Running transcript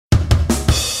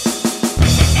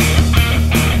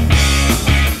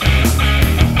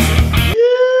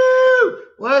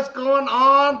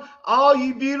all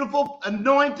you beautiful,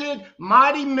 anointed,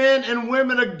 mighty men and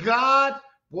women of God.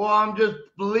 Well, I'm just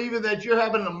believing that you're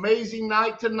having an amazing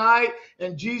night tonight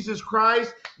in Jesus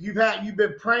Christ. You've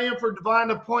been praying for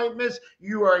divine appointments.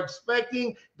 You are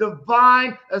expecting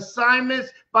divine assignments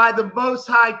by the Most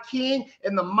High King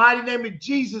in the mighty name of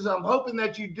Jesus. I'm hoping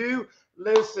that you do.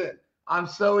 Listen, I'm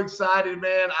so excited,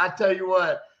 man. I tell you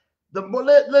what.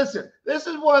 Listen, this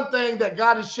is one thing that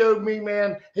God has showed me,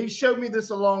 man. He showed me this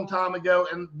a long time ago.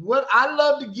 And what I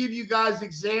love to give you guys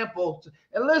examples.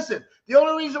 And listen, the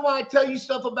only reason why I tell you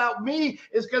stuff about me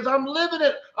is because I'm living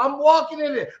it. I'm walking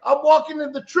in it. I'm walking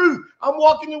in the truth. I'm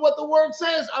walking in what the word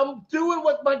says. I'm doing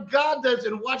what my God does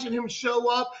and watching him show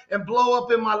up and blow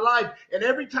up in my life. And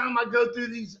every time I go through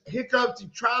these hiccups,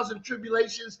 these trials and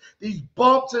tribulations, these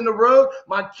bumps in the road,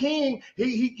 my King,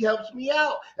 he helps me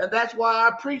out. And that's why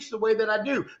I preach the way that I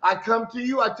do. I come to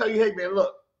you, I tell you, hey man,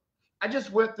 look, I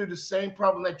just went through the same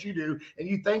problem that you do, and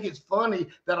you think it's funny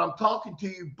that I'm talking to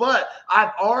you, but I've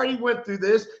already went through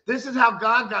this. This is how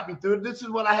God got me through it. This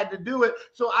is what I had to do it.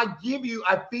 So I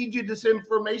feed you this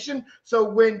information. So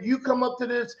when you come up to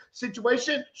this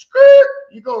situation,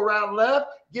 you go around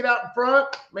left, get out in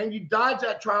front, man, you dodge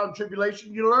that trial and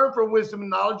tribulation. You learn from wisdom and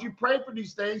knowledge. You pray for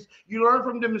these things. You learn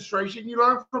from demonstration. You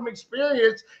learn from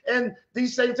experience. And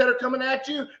these things that are coming at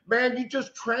you, man, you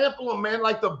just trample them, man,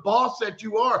 like the boss that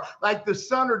you are, like the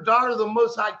son or daughter of the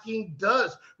Most High King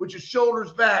does, with your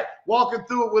shoulders back, walking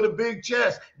through it with a big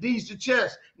chest, knees to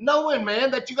chest, knowing,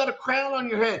 man, that you got a crown on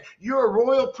your head. You're a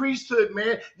royal priesthood,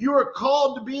 man. You are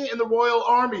called to be in the royal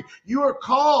army. You are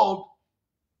called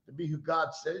to be who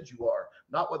God says you are,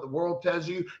 not what the world tells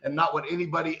you and not what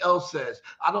anybody else says.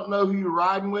 I don't know who you're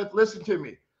riding with. Listen to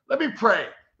me. Let me pray.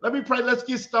 Let me pray. Let's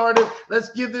get started. Let's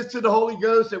give this to the Holy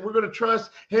Ghost, and we're going to trust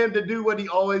him to do what he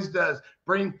always does.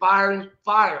 Bring fire in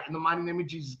the mighty name of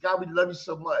Jesus. God, we love you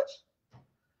so much.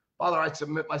 Father, I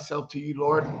submit myself to you,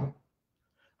 Lord.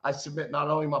 I submit not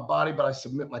only my body, but I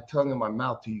submit my tongue and my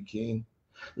mouth to you, King.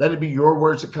 Let it be your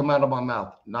words that come out of my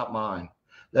mouth, not mine.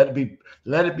 Let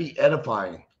it be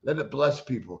edifying. Let it bless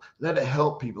people. Let it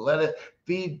help people. Let it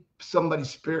feed somebody's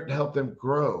spirit to help them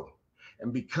grow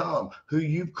and become who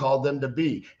you've called them to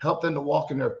be. Help them to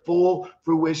walk in their full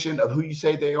fruition of who you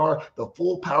say they are, the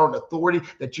full power and authority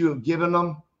that you have given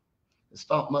them. And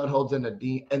stomp mud holes in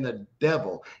the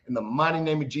devil. In the mighty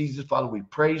name of Jesus, Father, we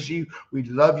praise you. We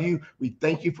love you. We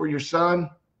thank you for your son.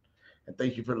 And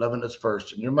thank you for loving us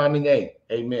first. In your mighty name,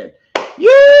 amen.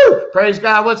 You praise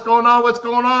God. What's going on? What's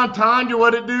going on? Tanya,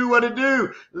 what it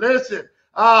do? Listen,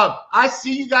 I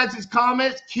see you guys'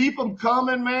 comments. Keep them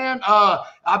coming, man.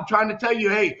 I'm trying to tell you,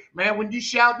 hey, man, when you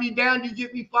shout me down, you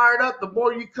get me fired up. The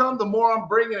more you come, the more I'm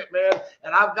bringing it, man.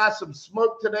 And I've got some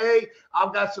smoke today.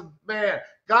 I've got some, man,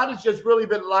 God has just really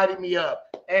been lighting me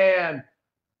up. And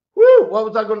whoo, what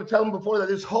was I going to tell him before that?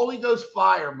 This Holy Ghost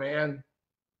fire, man.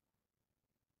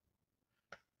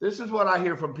 This is what I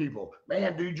hear from people.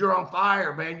 Man, dude, you're on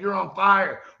fire, man. You're on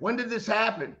fire. When did this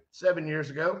happen? 7 years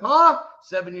ago. Huh?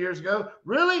 7 years ago.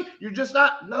 Really? You're just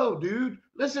not? No, dude.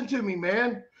 Listen to me,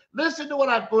 man. Listen to what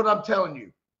I'm telling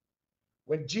you.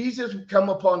 When Jesus would come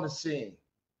upon the scene,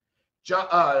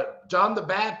 John the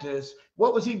Baptist,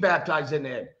 what was he baptizing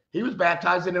in? He was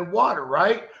baptizing in water,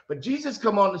 right? But Jesus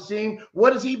come on the scene.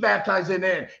 What is he baptizing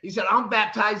in? He said, I'm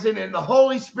baptizing in the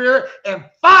Holy Spirit and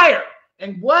fire.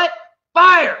 And what?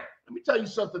 Fire. Let me tell you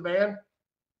something, man.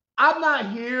 I'm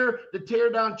not here to tear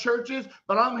down churches,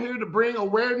 but I'm here to bring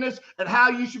awareness and how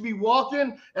you should be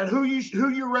walking and who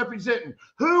you're representing.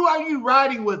 Who are you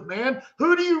riding with, man?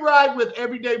 Who do you ride with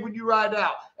every day when you ride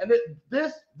out? And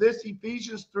this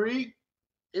Ephesians 3,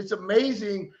 it's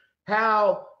amazing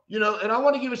how, you know, and I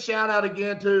want to give a shout out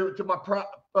again to my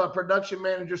production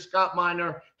manager, Scott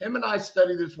Miner. Him and I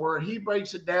study this word. He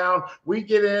breaks it down. We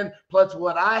get in, plus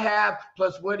what I have,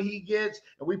 plus what he gets,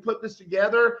 and we put this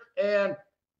together. And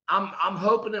I'm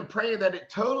hoping and praying that it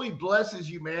totally blesses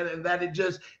you, man, and that it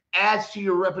just adds to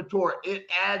your repertoire. It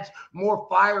adds more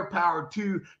firepower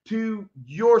to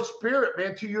your spirit,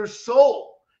 man, to your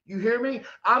soul. You hear me?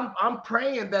 I'm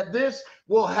praying that this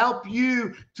will help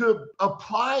you to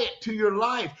apply it to your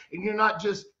life, and you're not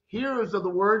just hearers of the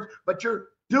words, but you're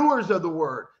doers of the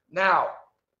word. Now,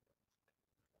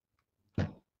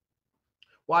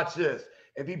 watch this.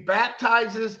 If he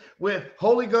baptizes with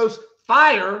Holy Ghost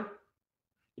fire,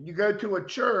 and you go to a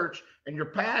church and your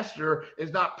pastor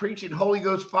is not preaching Holy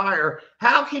Ghost fire,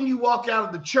 how can you walk out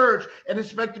of the church and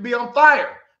expect to be on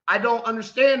fire? I don't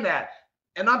understand that.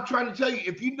 And I'm trying to tell you,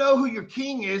 if you know who your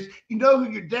king is, you know who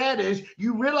your dad is,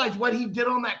 you realize what he did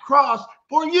on that cross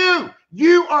for you.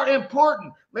 You are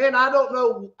important. Man, I don't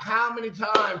know how many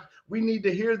times we need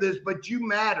to hear this, but you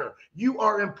matter. You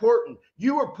are important.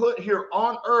 You were put here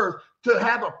on earth to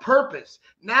have a purpose.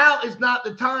 Now is not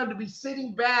the time to be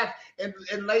sitting back and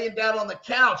laying down on the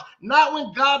couch. Not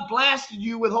when God blasted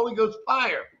you with Holy Ghost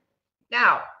fire.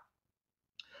 Now,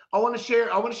 I want to share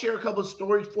a couple of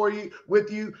stories with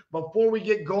you before we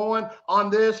get going on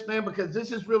this, man, because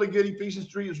this is really good. Ephesians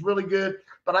 3 is really good.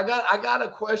 But I got a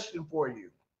question for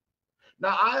you.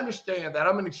 Now, I understand that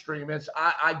I'm an extremist.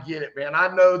 I get it, man.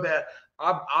 I know that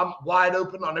I'm wide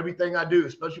open on everything I do,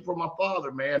 especially for my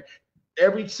father, man.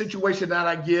 Every situation that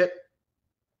I get,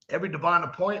 every divine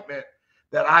appointment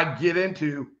that I get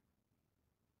into,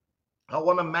 I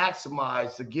want to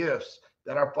maximize the gifts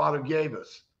that our Father gave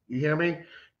us. You hear me?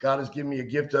 God has given me a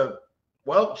gift of,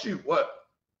 well, shoot, what?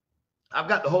 I've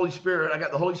got the Holy Spirit. I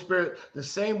got the Holy Spirit, the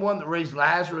same one that raised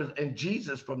Lazarus and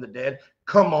Jesus from the dead.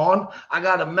 Come on. I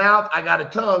got a mouth. I got a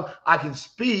tongue. I can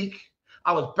speak.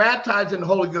 I was baptized in the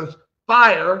Holy Ghost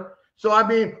fire. So, I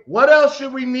mean, what else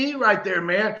should we need right there,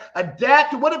 man?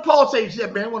 Adapt to what did Paul say? He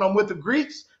said, man, when I'm with the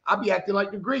Greeks, I'll be acting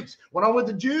like the Greeks. When I'm with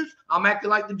the Jews, I'm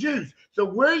acting like the Jews. So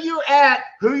where you're at,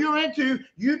 who you're into,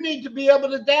 you need to be able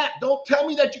to adapt. Don't tell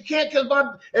me that you can't, because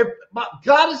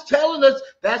God is telling us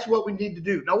that's what we need to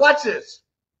do. Now watch this.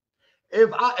 If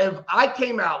I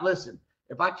came out, listen,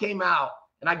 if I came out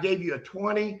and I gave you a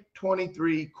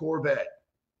 2023 Corvette,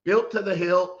 built to the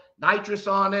hilt, nitrous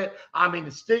on it, I mean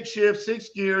the stick shift, 6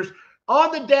 gears,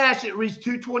 on the dash it reads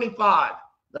 225.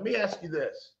 Let me ask you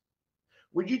this.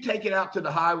 Would you take it out to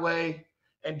the highway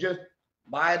and just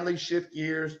mildly shift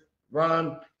gears,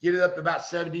 run, get it up to about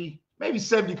 70, maybe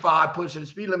 75, pushing the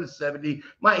speed limit 70,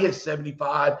 might hit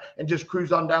 75, and just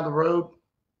cruise on down the road?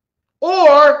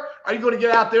 Or are you going to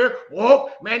get out there,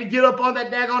 whoa, man, you get up on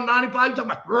that daggone 95, you're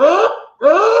talking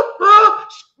about,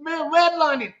 man,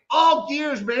 redlining, all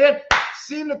gears, man.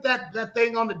 Seeing if that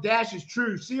thing on the dash is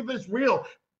true. See if it's real.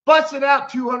 Busting out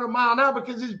 200 mile an hour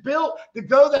because it's built to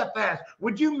go that fast.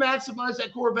 Would you maximize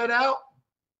that Corvette out?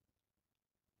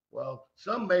 Well,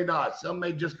 some may not. Some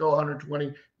may just go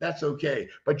 120. That's okay.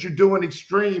 But you're doing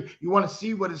extreme. You want to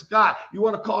see what it's got. You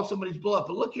want to call somebody's bluff.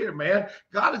 But look here, man.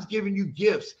 God has given you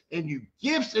gifts in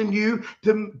you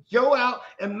to go out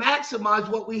and maximize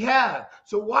what we have.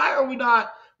 So why are we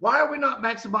not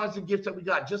maximizing the gifts that we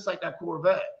got, just like that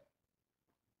Corvette?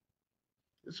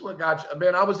 This is what God,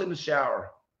 man, I was in the shower.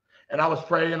 And I was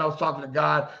praying, I was talking to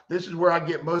God. This is where I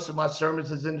get most of my sermons,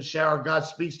 is in the shower. God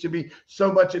speaks to me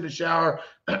so much in the shower.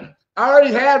 I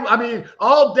already had,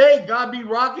 all day, God be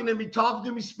rocking and be talking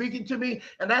to me, speaking to me.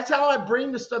 And that's how I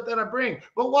bring the stuff that I bring.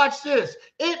 But watch this.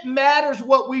 It matters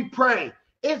what we pray.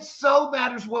 It so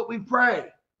matters what we pray.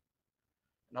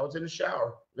 And I was in the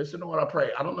shower. Listen to what I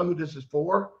pray. I don't know who this is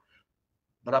for,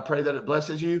 but I pray that it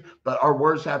blesses you. But our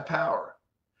words have power.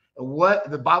 And what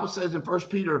the Bible says in 1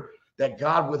 Peter, that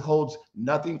God withholds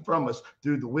nothing from us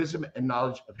through the wisdom and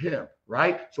knowledge of him,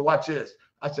 right? So watch this.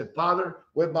 I said, Father,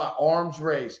 with my arms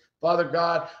raised, Father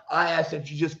God, I ask that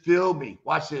you just fill me.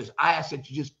 Watch this. I ask that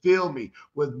you just fill me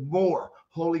with more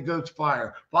Holy Ghost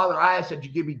fire. Father, I ask that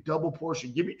you give me double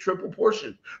portion. Give me triple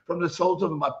portion from the soles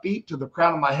of my feet to the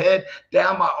crown of my head,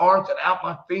 down my arms and out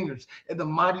my fingers. In the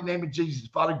mighty name of Jesus,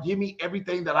 Father, give me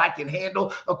everything that I can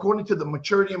handle according to the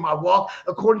maturity of my walk,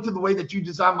 according to the way that you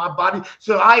design my body.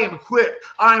 So I am equipped.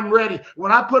 I am ready.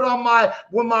 When I put on my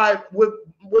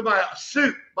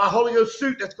suit, my Holy Ghost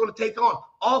suit that's going to take on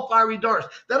all fiery darts,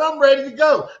 that I'm ready to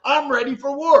go. I'm ready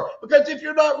for war. Because if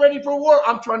you're not ready for war,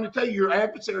 I'm trying to tell you, your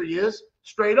adversary is.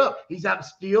 Straight up. He's out to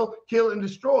steal, kill, and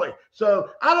destroy.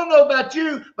 So I don't know about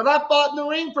you, but I fought in the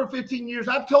ring for 15 years.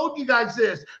 I've told you guys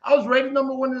this. I was rated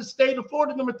 #1 in the state of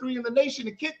Florida, #3 in the nation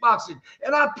in kickboxing.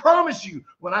 And I promise you,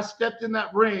 when I stepped in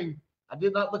that ring, I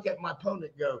did not look at my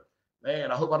opponent and go,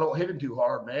 man, I hope I don't hit him too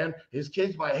hard, man. His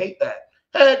kids might hate that.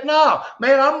 Heck no,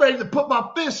 man, I'm ready to put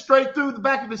my fist straight through the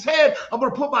back of his head. I'm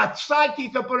going to put my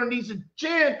sidekick up underneath his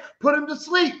chin, put him to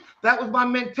sleep. That was my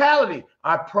mentality.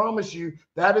 I promise you,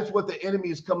 that is what the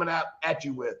enemy is coming out at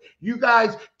you with. You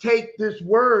guys take this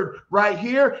word right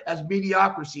here as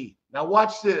mediocrity. Now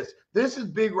watch this. This is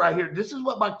big right here. This is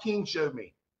what my king showed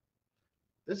me.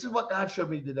 This is what God showed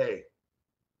me today.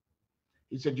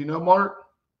 He said, you know, Mark,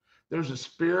 there's a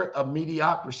spirit of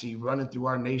mediocrity running through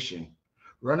our nation,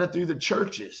 running through the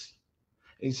churches.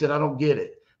 And he said, I don't get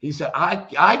it. He said,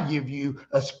 I give you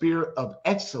a spirit of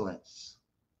excellence,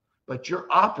 but you're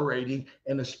operating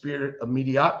in a spirit of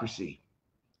mediocrity.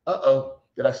 Uh-oh.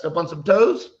 Did I step on some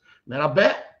toes? Man, I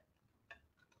bet.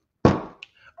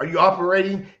 Are you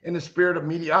operating in the spirit of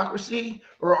mediocrity,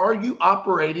 or are you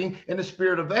operating in the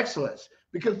spirit of excellence?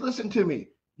 Because listen to me,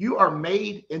 you are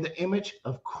made in the image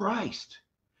of Christ,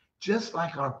 just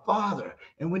like our Father.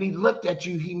 And when he looked at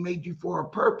you, he made you for a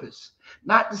purpose,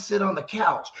 not to sit on the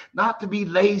couch, not to be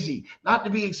lazy, not to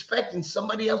be expecting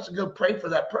somebody else to go pray for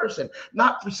that person,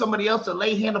 not for somebody else to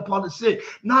lay hand upon the sick,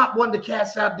 not one to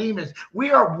cast out demons.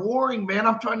 We are warring, man.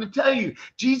 I'm trying to tell you.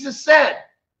 Jesus said,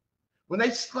 when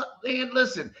they slept, man,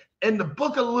 listen, in the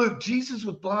book of Luke, Jesus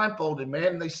was blindfolded, man,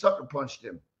 and they sucker punched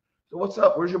him. So what's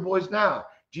up? Where's your boys now?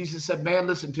 Jesus said, man,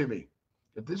 listen to me.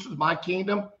 If this was my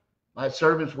kingdom, my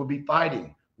servants would be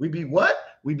fighting. We'd be what?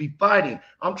 We'd be fighting.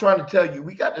 I'm trying to tell you,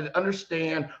 we got to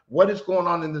understand what is going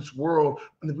on in this world.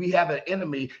 We have an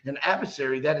enemy, an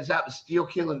adversary that is out to steal,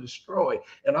 kill, and destroy.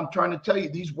 And I'm trying to tell you,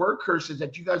 these word curses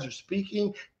that you guys are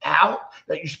speaking out,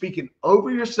 that you're speaking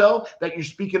over yourself, that you're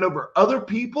speaking over other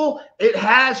people, it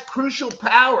has crucial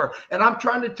power. And I'm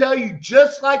trying to tell you,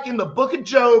 just like in the book of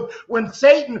Job, when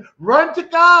Satan ran to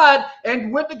God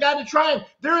and went to God to try him,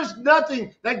 there is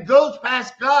nothing that goes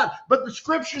past God. But the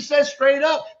scripture says straight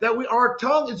up that our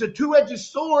tongue is a two-edged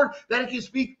sword, that it can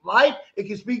speak life, it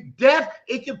can speak death,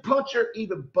 it can puncture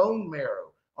even bone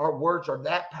marrow. Our words are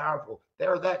that powerful.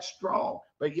 They're that strong,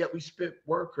 but yet we spit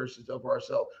word curses over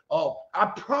ourselves. Oh, I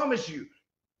promise you,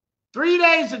 3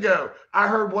 days ago, I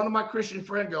heard one of my Christian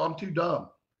friends go, I'm too dumb.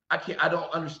 I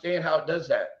don't understand how it does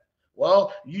that.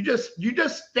 Well, you just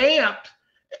stamped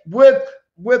with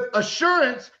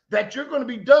assurance that you're going to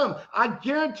be dumb. I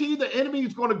guarantee the enemy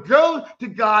is going to go to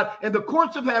God in the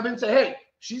courts of heaven and say, hey,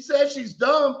 she says she's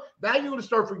dumb. Now you're going to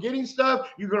start forgetting stuff.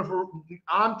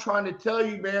 I'm trying to tell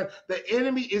you, man, the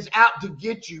enemy is out to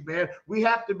get you, man. We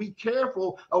have to be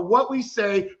careful of what we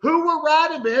say, who we're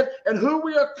riding with, and who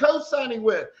we are co-signing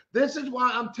with. This is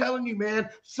why I'm telling you, man,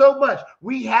 so much.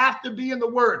 We have to be in the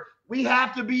word. We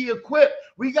have to be equipped.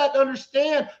 We got to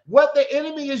understand what the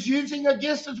enemy is using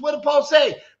against us. What did Paul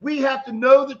say? We have to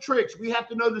know the tricks. We have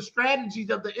to know the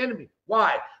strategies of the enemy.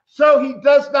 Why? So he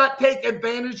does not take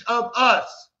advantage of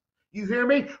us. You hear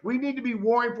me? We need to be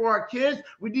warring for our kids.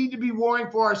 We need to be warring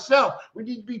for ourselves. We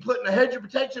need to be putting a hedge of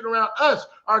protection around us,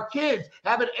 our kids,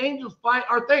 having angels fight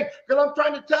our thing. Because I'm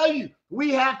trying to tell you,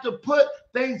 we have to put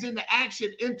things into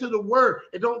action, into the word.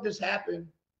 It don't just happen.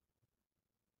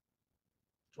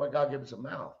 That's why God gives us a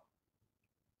mouth.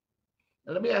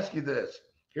 Now, let me ask you this.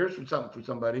 Here's something for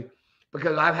somebody.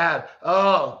 Because I've had,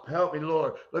 oh, help me,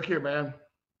 Lord. Look here, man.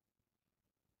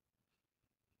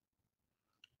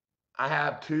 I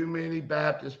have too many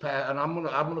Baptist and I'm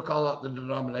gonna call out the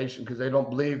denomination because they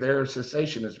don't believe they're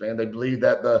cessationists, man. They believe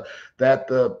that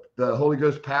the Holy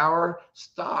Ghost power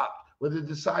stopped with the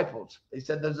disciples. They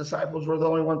said the disciples were the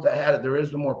only ones that had it. There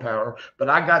is no more power. But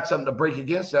I got something to break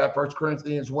against that. 1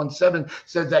 Corinthians 1:7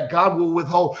 says that God will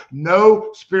withhold no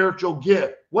spiritual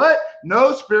gift. What?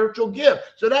 No spiritual gift.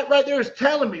 So that right there is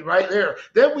telling me right there.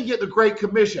 Then we get the Great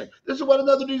Commission. This is what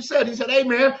another dude said. He said, hey,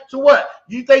 man, so what?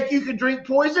 You think you can drink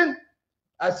poison?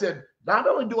 I said, not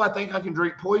only do I think I can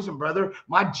drink poison, brother,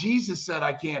 my Jesus said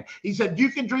I can. He said, you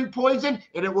can drink poison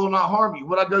and it will not harm you.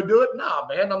 Would I go do it? No,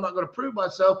 man, I'm not going to prove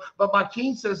myself. But my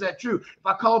king says that true. If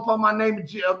I call upon my name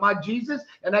of my Jesus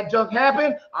and that junk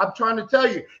happened, I'm trying to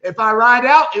tell you, if I ride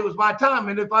out, it was my time.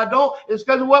 And if I don't, it's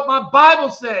because of what my Bible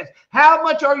says. How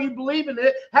much are you believing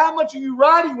it? How much are you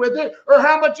riding with it? Or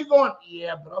how much you going,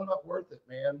 yeah, but I'm not worth it,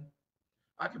 man.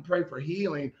 I can pray for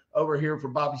healing over here for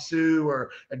Bobby Sue or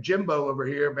a Jimbo over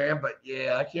here, man. But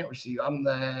yeah, I can't receive.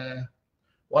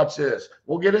 Watch this.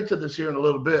 We'll get into this here in a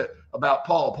little bit about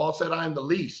Paul. Paul said, I am the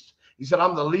least. He said,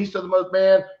 I'm the least of the most,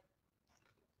 man.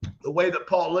 The way that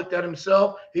Paul looked at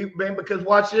himself, because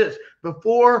watch this.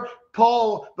 Before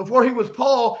he was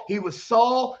Paul, he was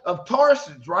Saul of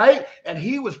Tarsus, right? And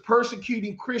he was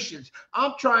persecuting Christians.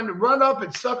 I'm trying to run up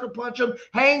and sucker punch them,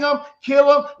 hang them, kill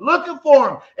them, looking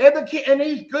for them. And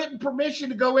he's getting permission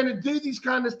to go in and do these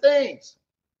kind of things.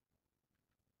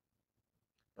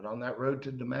 But on that road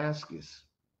to Damascus,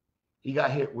 he got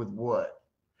hit with what?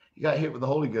 He got hit with the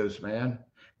Holy Ghost, man.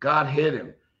 God hit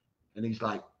him. And he's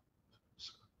like,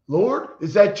 Lord,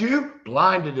 is that you?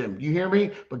 Blinded him. You hear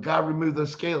me? But God removed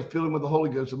those scales, filled him with the Holy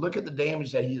Ghost. And look at the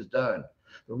damage that he has done.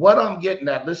 But what I'm getting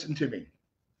at, listen to me.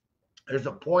 There's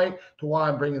a point to why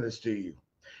I'm bringing this to you.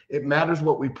 It matters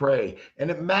what we pray.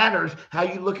 And it matters how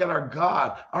you look at our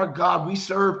God. Our God, we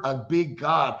serve a big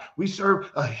God. We serve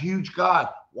a huge God.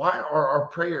 Why are our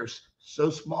prayers so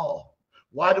small?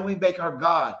 Why do we make our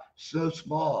God so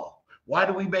small? Why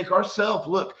do we make ourselves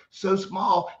look so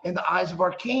small in the eyes of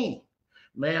our King?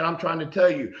 Man, I'm trying to tell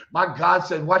you, my God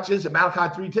said, watch this in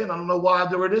Malachi 3:10. I don't know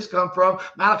where this come from.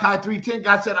 Malachi 3:10,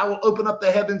 God said, I will open up the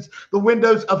heavens, the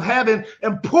windows of heaven,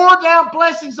 and pour down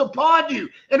blessings upon you.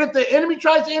 And if the enemy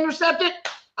tries to intercept it,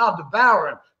 I'll devour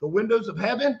him. The windows of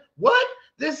heaven? What?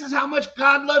 This is how much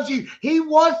God loves you. He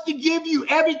wants to give you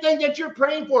everything that you're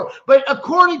praying for, but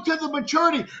according to the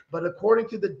maturity, but according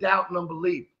to the doubt and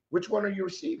unbelief. Which one are you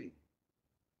receiving?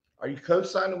 Are you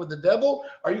co-signing with the devil?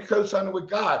 Are you co-signing with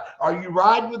God? Are you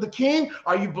riding with the king?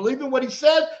 Are you believing what he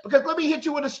says? Because let me hit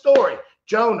you with a story.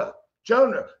 Jonah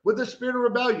with the spirit of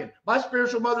rebellion. My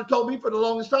spiritual mother told me for the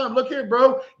longest time, look here,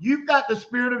 bro, you've got the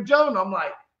spirit of Jonah. I'm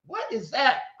like, what is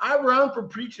that? I run from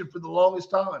preaching for the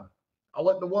longest time. I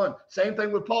wasn't the one. Same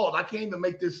thing with Paul. I can't even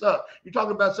make this up. You're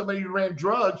talking about somebody who ran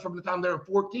drugs from the time they were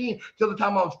 14 till the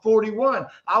time I was 41.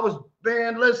 I was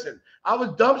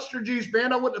dumpster juice,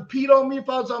 man. I wouldn't have peed on me if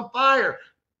I was on fire.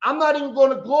 I'm not even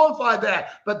going to glorify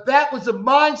that. But that was the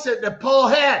mindset that Paul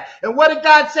had. And what did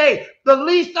God say? The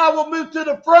least I will move to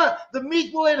the front. The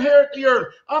meek will inherit the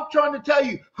earth. I'm trying to tell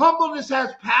you, humbleness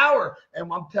has power. And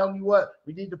I'm telling you what,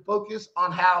 we need to focus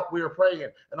on how we are praying.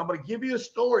 And I'm going to give you a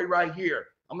story right here.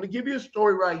 And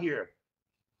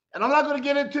I'm not going to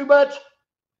get into too much.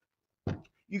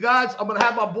 You guys, I'm going to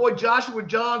have my boy Joshua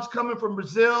Johns coming from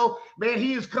Brazil. Man,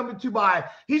 he's coming to my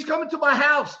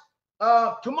house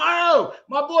tomorrow.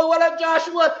 My boy, what up,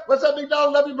 Joshua? What's up, big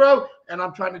dog? Love you, bro. And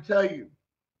I'm trying to tell you,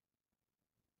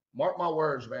 mark my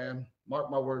words, man. Mark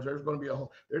my words. There's going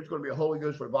to be a Holy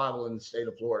Ghost revival in the state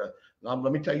of Florida.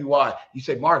 Let me tell you why. You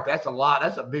say, Mark, that's a lot.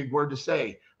 That's a big word to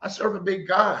say. I serve a big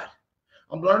God.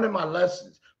 I'm learning my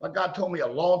lessons. My God told me a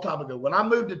long time ago. When I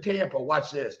moved to Tampa,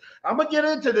 watch this. I'm going to get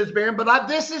into this, man, but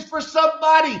this is for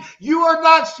somebody. You are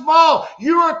not small.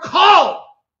 You are called.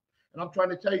 And I'm trying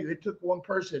to tell you, it took one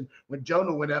person when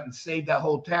Jonah went up and saved that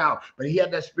whole town. But he had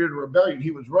that spirit of rebellion.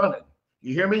 He was running.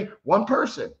 You hear me? One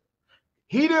person.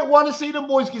 He didn't want to see them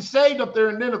boys get saved up there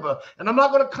in Nineveh. And I'm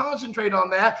not going to concentrate on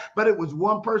that, but it was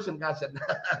one person. God said,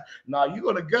 no, you're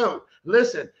going to go.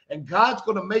 Listen, and God's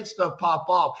going to make stuff pop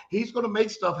off. He's going to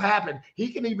make stuff happen.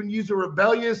 He can even use a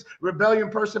rebellion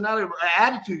personality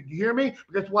attitude. You hear me?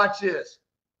 Because watch this.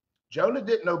 Jonah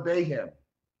didn't obey him.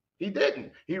 He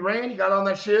didn't. He ran. He got on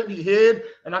that ship. He hid.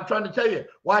 And I'm trying to tell you,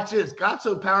 watch this. God's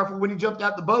so powerful when he jumped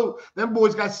out the boat. Them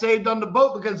boys got saved on the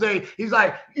boat because he's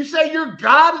like, you say your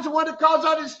God is the one that caused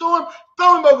all this storm?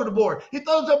 Throw him over the board. He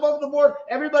throws him over the board.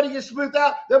 Everybody gets smoothed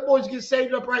out. Them boys get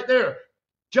saved up right there.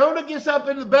 Jonah gets up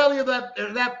in the belly of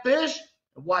that fish.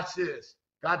 And watch this.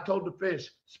 God told the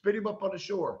fish, spit him up on the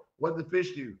shore. What did the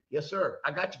fish do? Yes, sir. I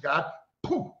got you, God.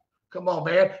 Poof. Come on,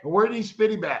 man. And where did he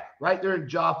spit him at? Right there in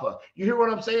Joppa. You hear what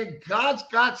I'm saying? God's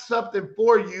got something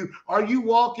for you. Are you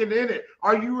walking in it?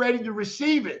 Are you ready to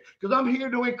receive it? Because I'm here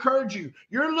to encourage you.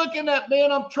 You're looking at, man,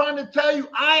 I'm trying to tell you,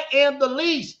 I am the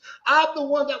least. I'm the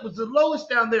one that was the lowest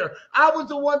down there. I was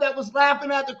the one that was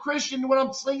laughing at the Christian when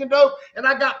I'm slinging dope, and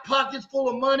I got pockets full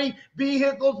of money,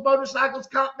 vehicles, motorcycles,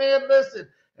 cop, man, listen.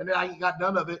 And I ain't got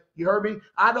none of it. You heard me?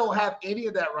 I don't have any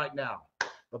of that right now.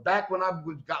 But back when I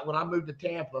moved to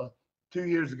Tampa, 2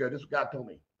 years ago, this is what God told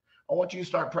me. I want you to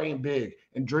start praying big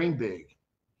and dream big.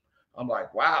 I'm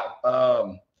like,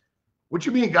 wow. What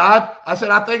you mean, God? I said,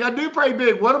 I think I do pray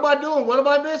big. What am I doing? What am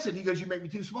I missing? He goes, you make me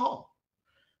too small.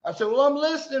 I said, well, I'm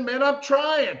listening, man. I'm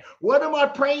trying. What am I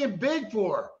praying big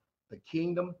for? The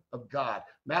kingdom of God.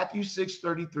 Matthew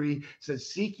 6:33 says,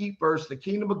 seek ye first the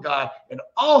kingdom of God and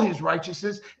all his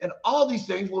righteousness, and all these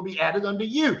things will be added unto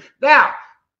you. Now,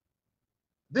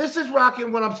 this is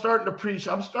rocking when I'm starting to preach.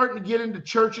 I'm starting to get into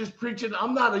churches preaching.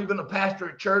 I'm not even a pastor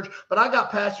at church, but I got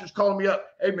pastors calling me up.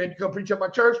 Hey, man, you come preach at my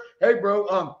church? Hey,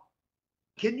 bro,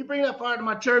 can you bring that fire to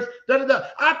my church?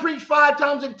 I preached 5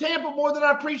 times in Tampa more than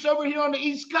I preached over here on the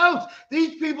East Coast.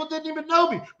 These people didn't even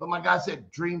know me. But my God said,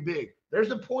 dream big. There's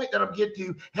the point that I'm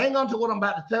getting to. Hang on to what I'm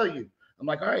about to tell you. I'm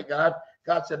like, all right, God.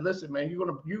 God said, listen, man, you're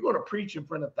gonna preach in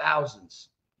front of thousands.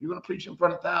 You're going to preach in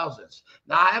front of thousands.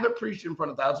 Now, I haven't preached in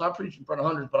front of thousands. I preached in front of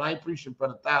hundreds, but I ain't preached in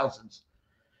front of thousands.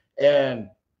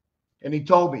 And he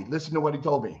told me, listen to what he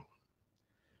told me.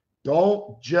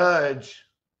 Don't judge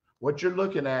what you're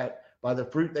looking at by the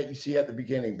fruit that you see at the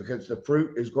beginning, because the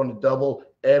fruit is going to double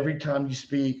every time you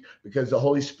speak, because the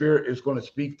Holy Spirit is going to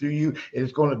speak through you. It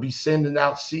is going to be sending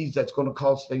out seeds that's going to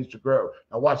cause things to grow.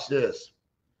 Now, watch this.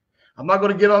 I'm not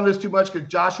going to get on this too much because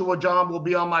Joshua John will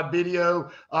be on my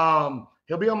video.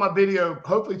 He'll be on my video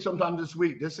hopefully sometime this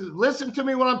week. Listen to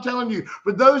me when I'm telling you.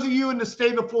 For those of you in the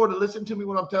state of Florida, listen to me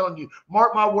when I'm telling you.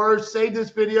 Mark my words, save this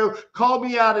video, call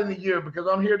me out in a year, because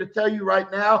I'm here to tell you right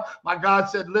now, my God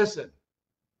said, listen,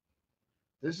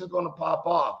 this is going to pop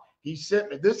off. He sent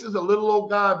me. This is a little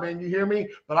old guy, man. You hear me?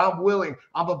 But I'm willing.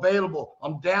 I'm available.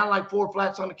 I'm down like 4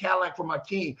 flats on the Cadillac for my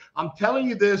King. I'm telling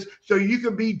you this so you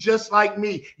can be just like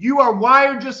me. You are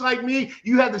wired just like me.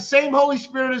 You have the same Holy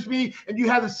Spirit as me, and you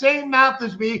have the same mouth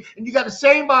as me, and you got the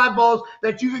same eyeballs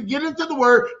that you can get into the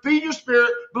Word, feed your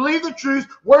spirit, believe the truth,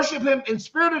 worship Him in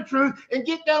spirit and truth, and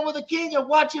get down with the King and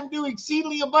watch Him do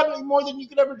exceedingly abundantly more than you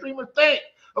could ever dream or think,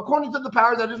 according to the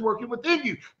power that is working within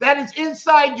you, that is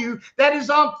inside you, that is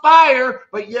on fire,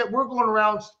 but yet we're going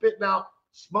around spitting out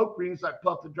smoke rings like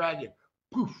Puff the Dragon.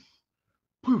 Poof,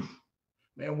 poof.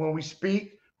 Man, when we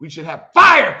speak, we should have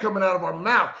fire coming out of our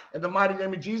mouth. In the mighty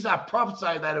name of Jesus, I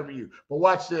prophesy that over you. But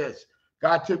watch this.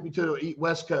 God took me to the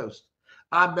West Coast.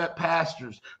 I met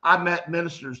pastors. I met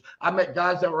ministers. I met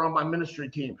guys that were on my ministry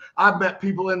team. I met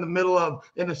people in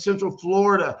the Central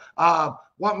Florida,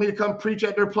 want me to come preach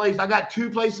at their place. I got 2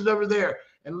 places over there.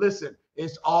 And listen,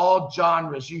 it's all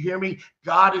genres. You hear me?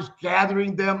 God is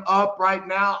gathering them up right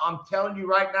now. I'm telling you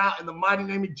right now, in the mighty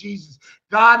name of Jesus,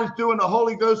 God is doing the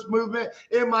Holy Ghost movement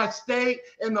in my state.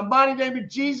 In the mighty name of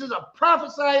Jesus, I'm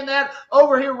prophesying that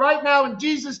over here right now in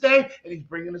Jesus' name, and He's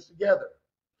bringing us together.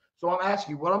 So I'm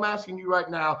asking you right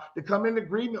now to come in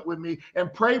agreement with me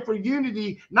and pray for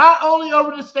unity, not only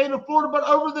over the state of Florida, but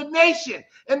over the nation.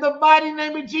 In the mighty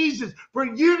name of Jesus, for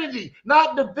unity,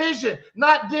 not division,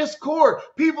 not discord.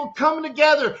 People coming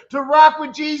together to rock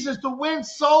with Jesus, to win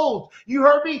souls. You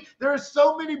heard me? There are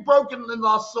so many broken and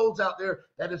lost souls out there.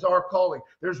 That is our calling.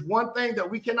 There's one thing that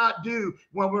we cannot do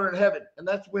when we're in heaven, and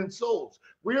that's win souls.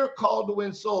 We are called to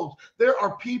win souls. There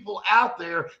are people out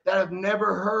there that have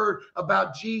never heard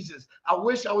about Jesus. I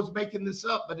wish I was making this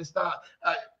up, but it's not.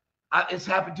 It's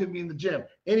happened to me in the gym.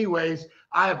 Anyways,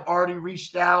 I have already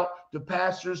reached out to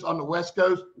pastors on the West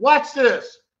Coast. Watch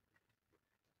this.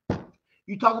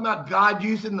 You talking about God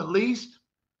using the least?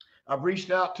 I've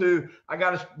reached out to,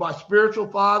 my spiritual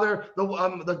father,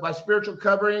 my spiritual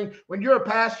covering. When you're a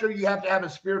pastor, you have to have a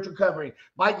spiritual covering.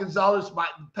 Mike Gonzalez, my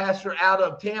pastor out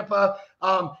of Tampa,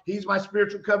 he's my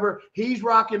spiritual cover. He's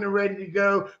rocking and ready to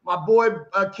go. My boy,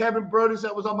 Kevin Brodus,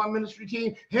 that was on my ministry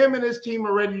team, him and his team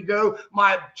are ready to go.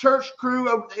 My church crew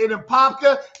in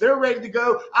Apopka, they're ready to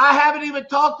go. I haven't even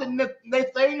talked to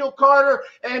Nathaniel Carter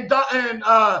and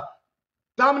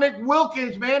Dominic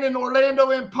Wilkins, man, in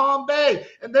Orlando and Palm Bay.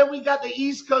 And then we got the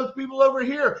East Coast people over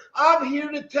here. I'm here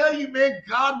to tell you, man,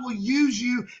 God will use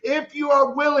you if you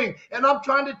are willing. And I'm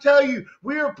trying to tell you,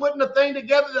 we are putting a thing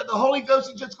together that the Holy Ghost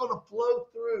is just going to flow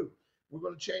through. We're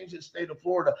going to change the state of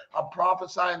Florida. I'm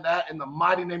prophesying that in the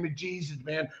mighty name of Jesus,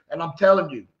 man. And I'm telling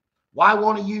you, why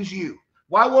won't He use you?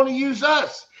 Why won't He use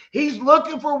us? He's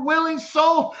looking for willing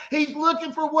souls. He's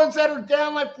looking for ones that are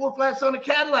down like 4 flats on a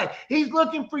Cadillac. He's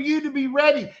looking for you to be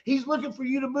ready. He's looking for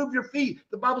you to move your feet.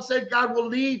 The Bible said God will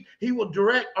lead. He will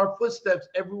direct our footsteps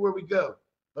everywhere we go.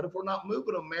 But if we're not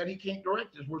moving them, man, He can't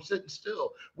direct us. We're sitting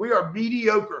still. We are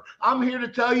mediocre. I'm here to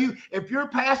tell you, if your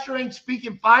pastor ain't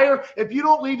speaking fire, if you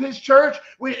don't leave his church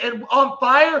and on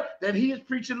fire, then he is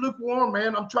preaching lukewarm,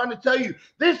 man. I'm trying to tell you,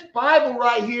 this Bible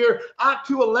right here ought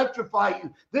to electrify you.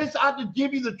 This ought to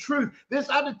give you the truth. This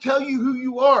ought to tell you who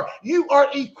you are. You are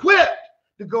equipped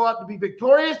to go out to be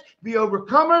victorious, be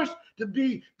overcomers,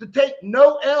 to take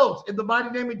no L's in the mighty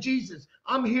name of Jesus.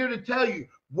 I'm here to tell you,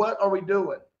 what are we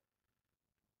doing?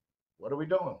 What are we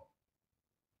doing?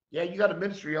 Yeah, you got a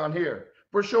ministry on here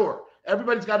for sure.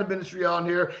 Everybody's got a ministry on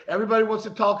here. Everybody wants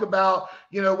to talk about,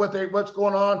 what's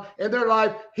going on in their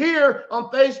life. Here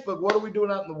on Facebook, what are we doing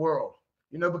out in the world?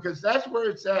 Because that's where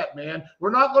it's at, man.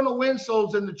 We're not going to win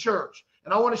souls in the church.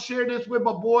 And I want to share this with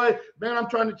my boy. Man, I'm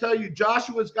trying to tell you,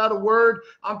 Joshua's got a word.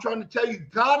 I'm trying to tell you,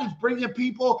 God is bringing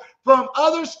people from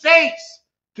other states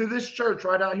to this church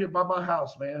right out here by my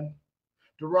house, man,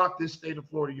 to rock this state of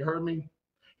Florida. You heard me?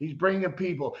 He's bringing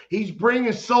people. He's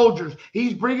bringing soldiers.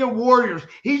 He's bringing warriors.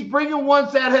 He's bringing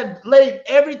ones that had laid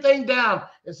everything down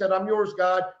and said, I'm yours,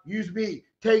 God. Use me.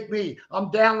 Take me. I'm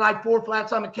down like 4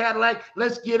 flats on a Cadillac.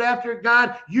 Let's get after it,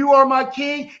 God. You are my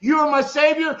King. You are my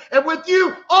Savior. And with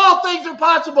you, all things are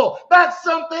possible. Not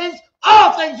some things.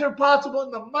 All things are possible in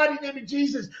the mighty name of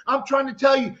Jesus. I'm trying to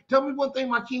tell you. Tell me one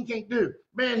thing my King can't do.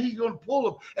 Man, He's going to pull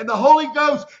them. And the Holy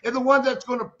Ghost is the one that's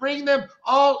going to bring them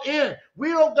all in. We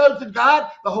don't go to God.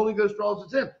 The Holy Ghost draws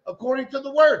us in according to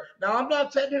the Word. Now, I'm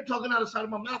not sitting here talking out of the side of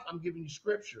my mouth. I'm giving you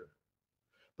Scripture.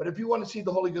 But if you want to see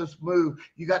the Holy Ghost move,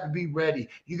 you got to be ready.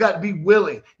 You got to be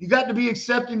willing. You got to be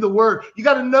accepting the Word. You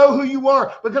got to know who you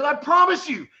are. Because I promise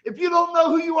you, if you don't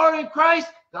know who you are in Christ,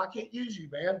 God can't use you,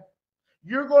 man.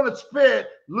 You're going to spit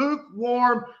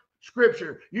lukewarm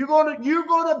Scripture. You're going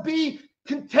to be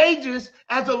contagious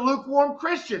as a lukewarm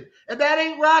Christian. And that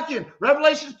ain't rocking.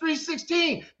 Revelation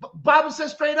 3:16, Bible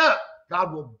says straight up,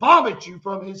 God will vomit you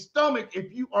from his stomach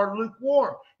if you are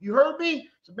lukewarm. You heard me?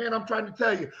 So, man, I'm trying to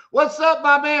tell you. What's up,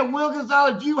 my man, Will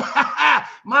Gonzalez? You,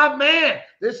 my man.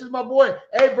 This is my boy.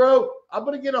 Hey, bro, I'm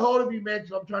going to get a hold of you, man,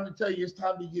 because I'm trying to tell you it's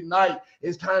time to unite.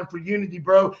 It's time for unity,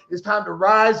 bro. It's time to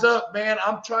rise up, man.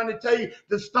 I'm trying to tell you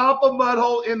to stomp a mud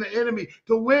hole in the enemy,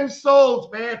 to win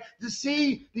souls, man, to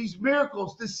see these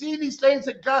miracles, to see these things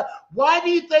that God, why do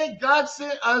you think God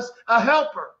sent us a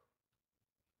helper?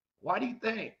 Why do you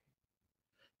think?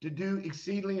 To do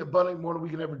exceedingly abundantly more than we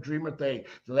can ever dream or think,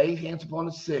 to lay hands upon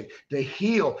the sick, to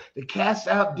heal, to cast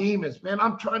out demons. Man,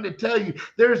 I'm trying to tell you,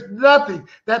 there's nothing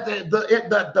that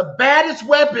the baddest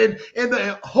weapon in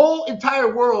the whole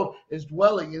entire world is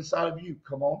dwelling inside of you.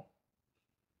 Come on.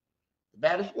 The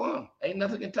baddest one. Ain't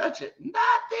nothing can touch it.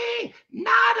 Nothing.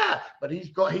 Nada. But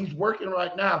he's working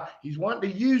right now. He's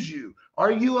wanting to use you.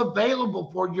 Are you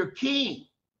available for your king?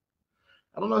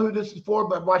 I don't know who this is for,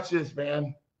 but watch this,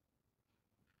 man.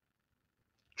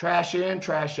 Trash in,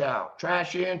 trash out.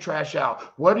 Trash in, trash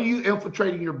out. What are you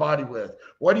infiltrating your body with?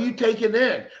 What are you taking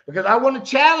in? Because I want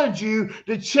to challenge you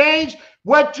to change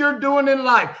what you're doing in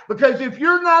life. Because if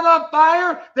you're not on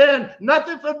fire, then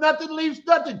nothing from nothing leaves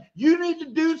nothing. You need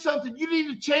to do something. You need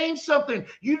to change something.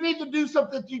 You need to do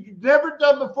something that you've never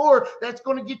done before that's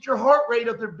going to get your heart rate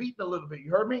up there beating a little bit. You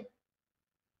heard me?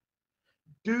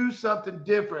 Do something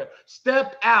different.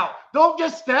 Step out. Don't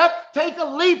just step. Take a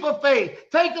leap of faith.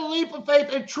 Take a leap of faith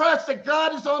and trust that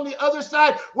God is on the other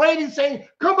side waiting, saying,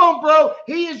 come on, bro.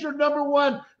 He is your number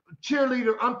one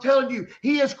cheerleader. I'm telling you,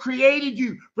 he has created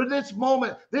you for this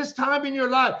moment, this time in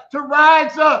your life to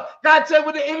rise up. God said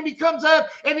when the enemy comes up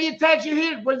and he attacks you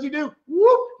here, what does he do?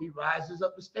 Whoop, he rises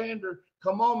up the standard.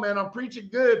 Come on, man. I'm preaching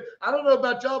good. I don't know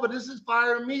about y'all, but this is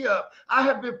firing me up. I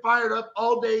have been fired up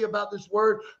all day about this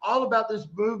word, all about this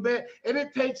movement. And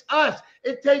it takes us.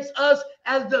 It takes us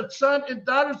as the son and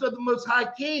daughters of the Most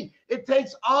High King. It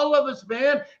takes all of us,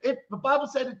 man. The Bible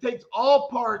said it takes all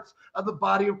parts of the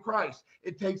body of Christ.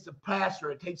 It takes a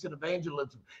pastor. It takes an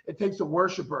evangelism. It takes a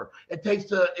worshiper. It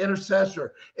takes an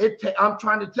intercessor. I'm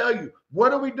trying to tell you,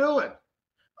 what are we doing?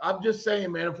 I'm just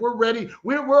saying, man, if we're ready,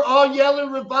 we're all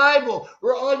yelling revival.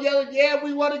 We're all yelling, yeah,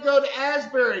 we want to go to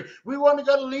Asbury. We want to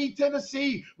go to Lee,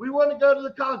 Tennessee. We want to go to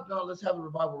the college. No, let's have a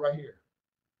revival right here.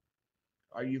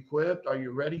 Are you equipped? Are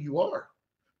you ready? You are.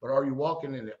 But are you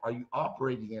walking in it? Are you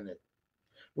operating in it?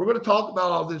 We're going to talk about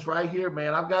all this right here,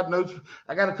 man. I've got notes.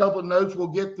 I got a couple of notes. We'll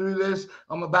get through this.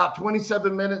 I'm about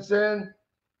 27 minutes in.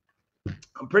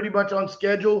 I'm pretty much on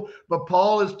schedule, but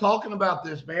Paul is talking about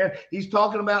this, man. He's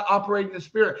talking about operating the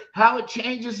Spirit, how it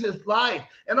changes his life.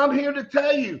 And I'm here to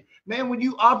tell you, man, when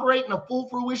you operate in a full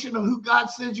fruition of who God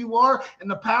says you are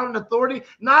and the power and authority,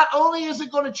 not only is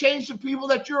it going to change the people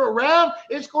that you're around,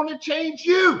 it's going to change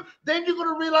you. Then you're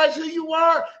going to realize who you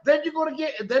are. Then you're going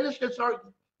to then it's going to start,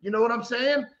 you know what I'm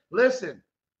saying? Listen,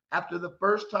 after the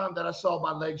first time that I saw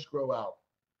my legs grow out,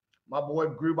 my boy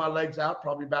grew my legs out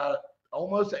probably about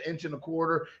almost 1.25 inches.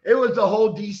 It was the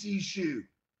whole DC shoe.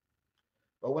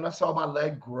 But when I saw my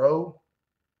leg grow,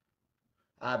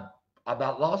 I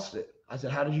about lost it. I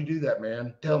said, how did you do that,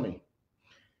 man? Tell me.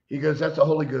 He goes, that's the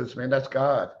Holy Ghost, man. That's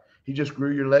God. He just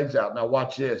grew your legs out. Now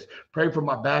watch this. Pray for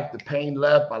my back. The pain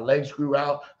left. My legs grew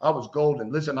out. I was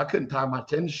golden. Listen, I couldn't tie my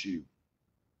tennis shoe.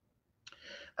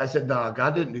 I said, nah,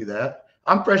 God didn't do that.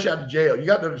 I'm fresh out of jail. You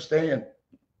got to understand.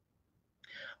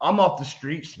 I'm off the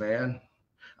streets, man.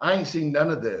 I ain't seen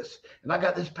none of this. And I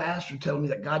got this pastor telling me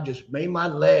that God just made my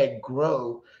leg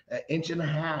grow 1.5 inches.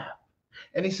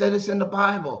 And he said it's in the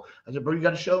Bible. I said, bro, you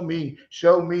got to show me.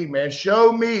 Show me, man.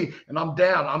 Show me. And I'm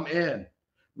down. I'm in.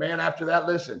 Man, after that,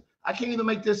 listen, I can't even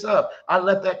make this up. I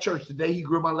left that church the day he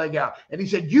grew my leg out. And he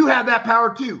said, you have that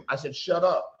power too. I said, shut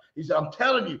up. He said, I'm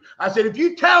telling you. I said, if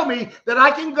you tell me that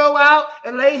I can go out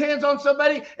and lay hands on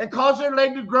somebody and cause their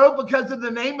leg to grow because of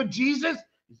the name of Jesus,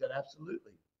 he said,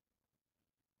 absolutely.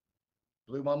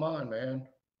 Blew my mind, man.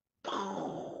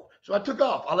 So I took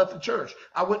off. I left the church.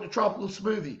 I went to Tropical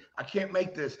Smoothie. I can't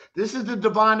make this. This is the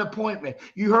divine appointment.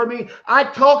 You heard me? I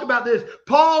talk about this.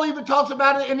 Paul even talks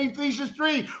about it in Ephesians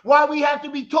 3. Why we have to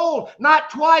be told, not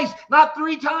twice, not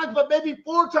 3 times, but maybe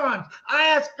 4 times. I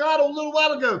asked God a little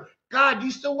while ago, God,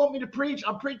 you still want me to preach?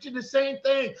 I'm preaching the same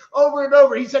thing over and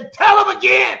over. He said, tell them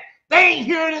again. They ain't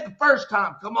hearing it the first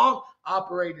time. Come on,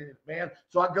 operate in it, man.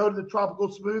 So I go to the Tropical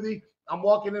Smoothie. I'm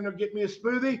walking in there, get me a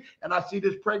smoothie, and I see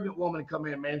this pregnant woman come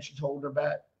in, man. She's holding her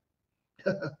back.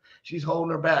 She's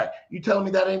holding her back. You telling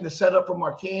me that ain't the setup from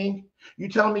our King? You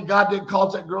telling me God didn't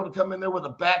cause that girl to come in there with a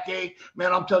backache?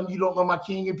 Man, I'm telling you, you don't know my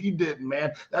king if you didn't,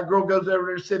 man. That girl goes over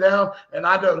there to sit down, and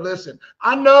I don't listen.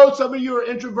 I know some of you are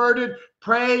introverted.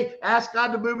 Pray, ask God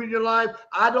to move in your life.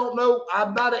 I don't know.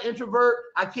 I'm not an introvert.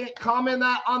 I can't comment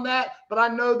on that, but I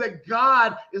know that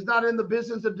God is not in the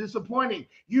business of disappointing.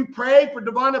 You pray for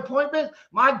divine appointments,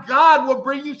 my God will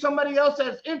bring you somebody else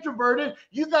that's introverted.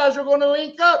 You guys are going to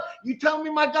link up. You tell me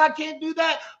my God can't do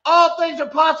that? All things are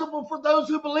possible for those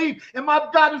who believe, and my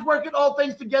God is working all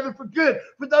things together for good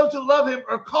for those who love him,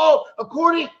 are called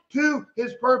according to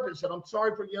his purpose. And I'm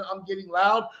sorry for I'm getting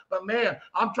loud, but man,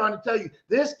 I'm trying to tell you,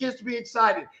 this gets me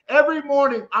excited. Every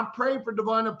morning I'm praying for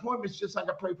divine appointments, just like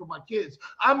I pray for my kids.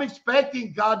 I'm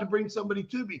expecting God to bring somebody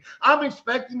to me. I'm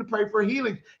expecting to pray for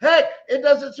healing. Heck, it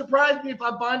doesn't surprise me if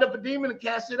I bind up a demon and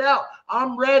cast it out.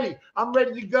 I'm ready. I'm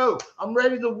ready to go. I'm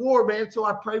ready to war, man. So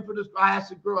I pray for this. I asked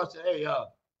the girl, I said, hey, your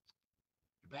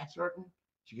back's hurting?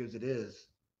 She goes, it is.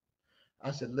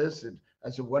 I said, listen. I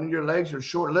said, one of your legs are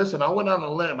short. Listen, I went on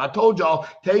a limb. I told y'all,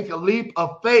 take a leap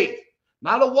of faith.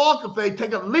 Not a walk of faith.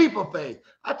 Take a leap of faith.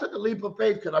 I took a leap of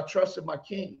faith because I trusted my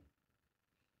king.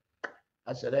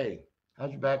 I said, hey,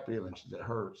 how's your back feeling? She said, it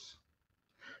hurts.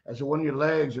 I said, one of your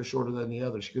legs are shorter than the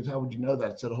other. She goes, how would you know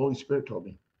that? I said, the Holy Spirit told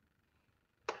me.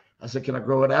 I said, can I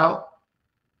grow it out?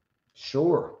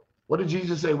 Sure. What did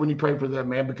Jesus say when he prayed for that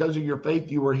man? Because of your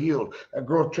faith, you were healed. That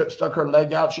girl stuck her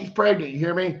leg out. She's pregnant. You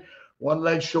hear me? One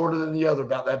leg shorter than the other,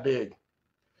 about that big.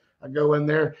 I go in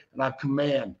there and I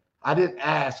command. I didn't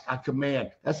ask, I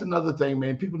command. That's another thing,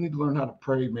 man. People need to learn how to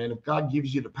pray, man. If God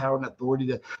gives you the power and authority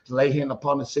to lay hand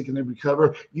upon the sick and they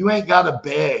recover, you ain't got to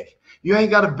beg. You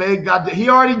ain't got to beg God. He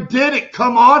already did it.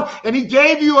 Come on. And he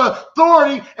gave you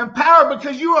authority and power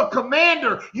because you're a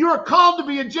commander. You are called to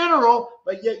be a general,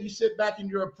 but yet you sit back and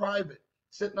you're a private,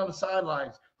 sitting on the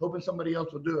sidelines, hoping somebody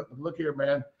else will do it. But look here,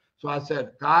 man. So I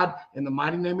said, God, in the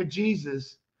mighty name of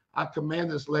Jesus, I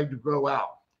command this leg to grow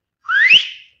out.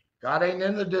 God ain't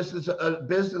in the business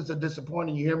of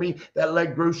disappointing. You hear me? That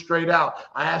leg grew straight out.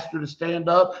 I asked her to stand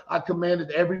up. I commanded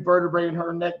every vertebrae in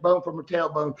her neck bone from her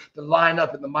tailbone to line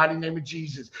up in the mighty name of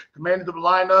Jesus. Commanded them to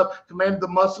line up. Commanded the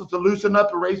muscles to loosen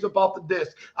up and raise up off the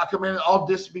disc. I commanded all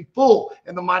discs to be full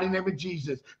in the mighty name of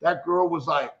Jesus. That girl was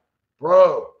like,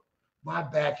 bro, my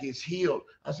back is healed.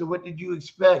 I said, what did you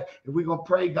expect? If we're going to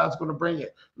pray, God's going to bring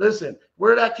it. Listen,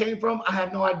 where that came from, I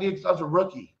have no idea because I was a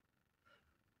rookie.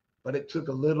 But it took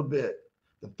a little bit.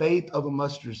 The faith of a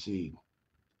mustard seed.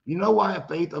 You know why a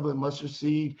faith of a mustard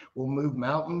seed will move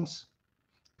mountains?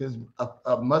 Because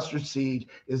a mustard seed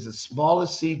is the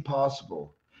smallest seed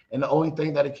possible. And the only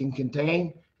thing that it can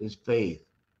contain is faith.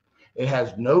 It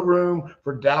has no room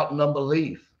for doubt and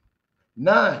unbelief.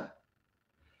 None.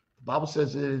 The Bible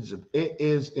says it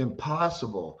is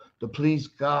impossible to please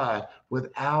God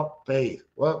without faith.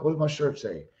 What does my shirt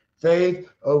say?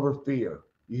 Faith over fear.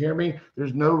 You hear me?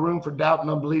 There's no room for doubt and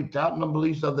unbelief. Doubt and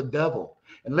unbelief is of the devil.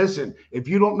 And listen, if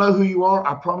you don't know who you are,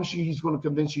 I promise you he's going to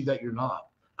convince you that you're not.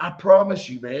 I promise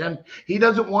you, man. He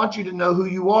doesn't want you to know who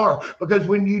you are, because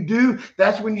when you do,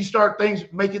 that's when you start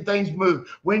making things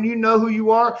move. When you know who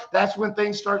you are, that's when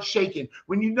things start shaking.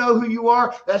 When you know who you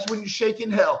are, that's when you're shaking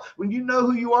hell. When you know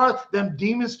who you are, them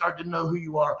demons start to know who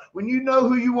you are. When you know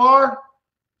who you are,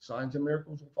 signs and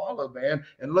miracles will follow, man.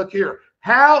 And look here.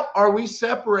 How are we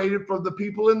separated from the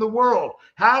people in the world?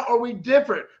 How are we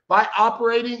different? By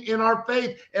operating in our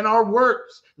faith and our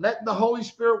works, letting the Holy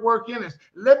Spirit work in us.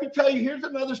 Let me tell you, here's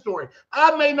another story.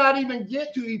 I may not even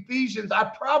get to Ephesians.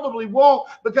 I probably won't,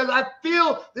 because I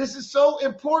feel this is so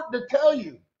important to tell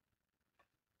you.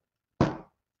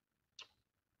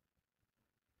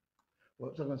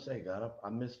 What was I going to say, God? I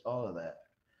missed all of that.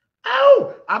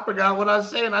 Oh, I forgot what I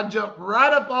was saying. I jumped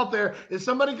right up off there. If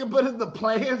somebody can put in the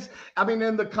plans,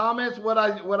 in the comments, what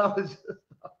I was.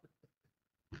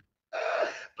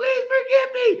 Please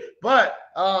forgive me. But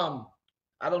I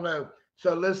don't know.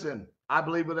 So listen, I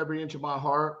believe with every inch of my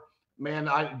heart, man.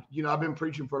 I've been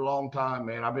preaching for a long time,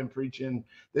 man. I've been preaching.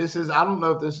 I don't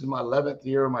know if this is my 11th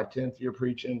year or my 10th year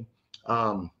preaching.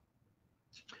 But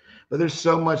there's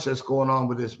so much that's going on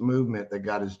with this movement that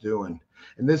God is doing.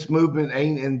 And this movement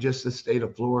ain't in just the state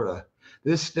of Florida.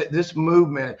 This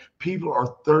movement, people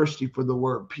are thirsty for the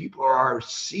word. People are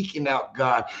seeking out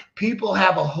God. People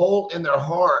have a hole in their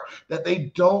heart that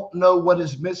they don't know what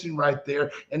is missing right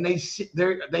there. And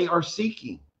they are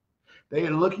seeking. They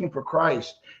are looking for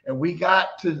Christ. And we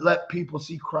got to let people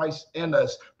see Christ in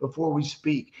us before we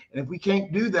speak. And if we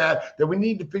can't do that, then we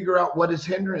need to figure out what is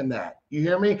hindering that. You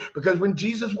hear me? Because when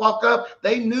Jesus walked up,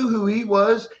 they knew who he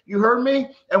was. You heard me?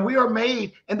 And we are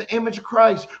made in the image of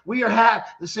Christ. We have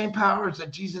the same powers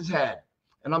that Jesus had.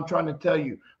 And I'm trying to tell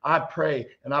you, I pray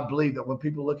and I believe that when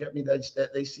people look at me, that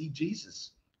they see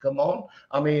Jesus. Come on.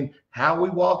 I mean, how we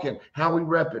walking, how we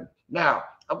repping. Now,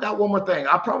 I've got one more thing.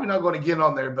 I'm probably not going to get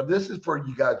on there, but this is for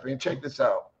you guys, man. Check this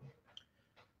out.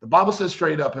 The Bible says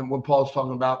straight up, and when Paul's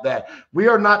talking about that, we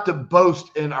are not to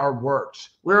boast in our works.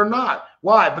 We're not.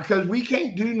 Why? Because we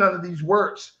can't do none of these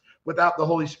works without the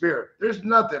Holy Spirit. There's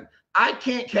nothing. I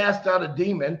can't cast out a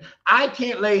demon. I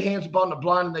can't lay hands upon the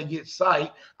blind and they get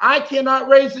sight. I cannot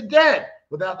raise the dead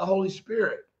without the Holy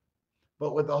Spirit.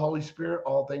 But with the Holy Spirit,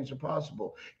 all things are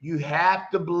possible. You have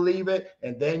to believe it,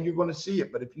 and then you're going to see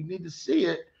it. But if you need to see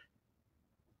it,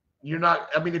 you're not,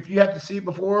 I mean, if you have to see it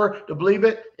before to believe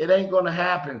it, it ain't going to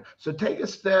happen. So take a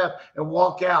step and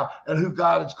walk out and who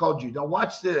God has called you. Now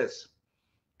watch this.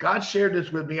 God shared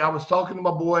this with me. I was talking to my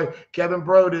boy, Kevin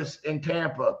Brodus in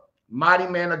Tampa, mighty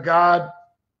man of God,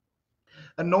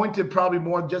 anointed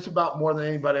probably just about more than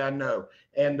anybody I know.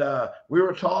 And we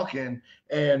were talking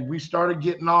and we started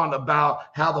getting on about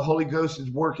how the Holy Ghost is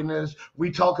working in us.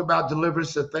 We talk about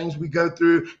deliverance, the things we go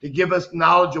through to give us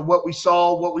knowledge of what we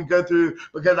saw, what we go through,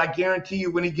 because I guarantee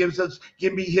you when he give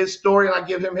me his story and I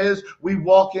give him his, we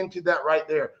walk into that right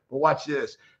there. But watch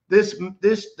this.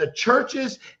 The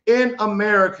churches in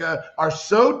America are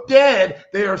so dead,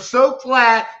 they are so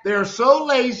flat, they are so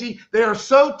lazy, they are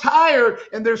so tired,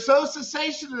 and they're so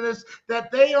cessationist that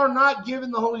they are not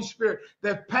given the Holy Spirit.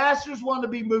 The pastors want to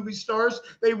be movie stars.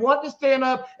 They want to stand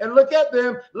up and look at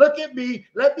them, look at me,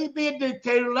 let me be a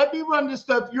dictator, let me run this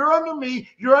stuff. You're under me,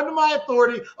 you're under my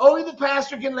authority. Only the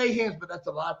pastor can lay hands, but that's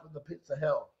a lie from the pits of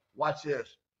hell. Watch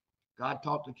this. God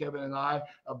talked to Kevin and I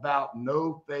about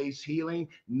no face healing,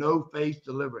 no face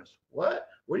deliverance. What?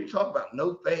 What are you talking about?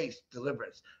 No face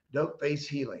deliverance, no face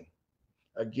healing.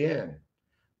 Again,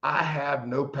 I have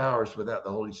no powers without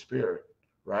the Holy Spirit,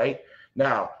 right?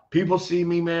 Now, people see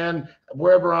me, man,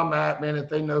 wherever I'm at, man, if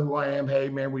they know who I am, hey,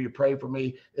 man, will you pray for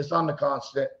me? It's on the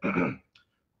constant.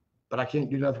 But I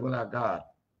can't do nothing without God.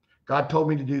 God told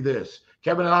me to do this.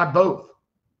 Kevin and I both,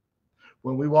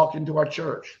 when we walk into our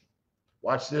church,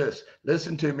 watch this.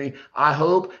 Listen to me. I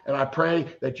hope and I pray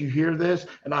that you hear this,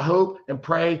 and I hope and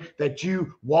pray that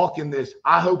you walk in this.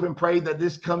 I hope and pray that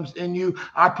this comes in you.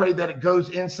 I pray that it goes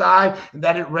inside and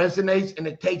that it resonates and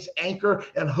it takes anchor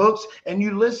and hooks, and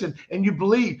you listen and you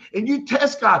believe and you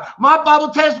test God. My Bible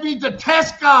tells me to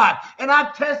test God, and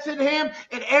I've tested him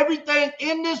and everything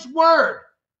in this word.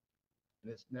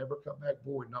 And it's never come back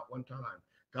void, not one time.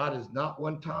 God has not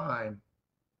one time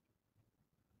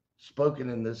spoken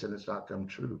in this and it's not come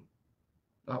true.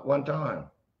 Not one time,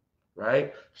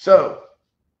 right? So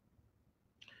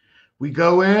we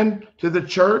go in to the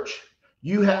church.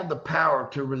 You have the power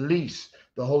to release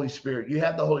the Holy Spirit. You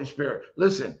have the Holy Spirit.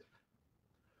 Listen.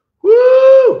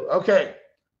 Woo! Okay.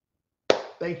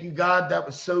 Thank you, God. That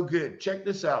was so good. Check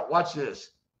this out. Watch this.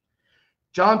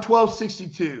 John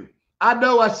 12:62. I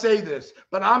know I say this,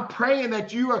 but I'm praying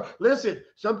that you are, listen,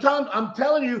 sometimes I'm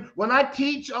telling you, when I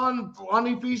teach on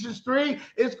Ephesians 3,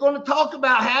 it's going to talk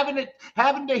about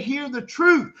having to hear the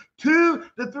truth 2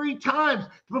 to 3 times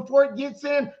before it gets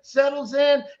in, settles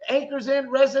in, anchors in,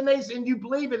 resonates, and you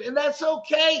believe it. And that's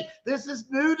okay. This is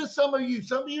new to some of you.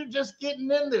 Some of you are just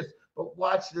getting in this. But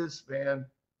watch this, man.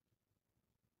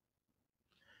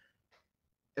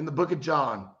 In the book of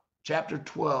John, chapter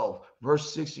 12,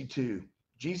 verse 62,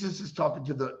 Jesus is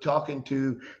talking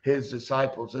to his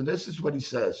disciples, and this is what he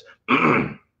says.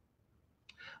 I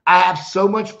have so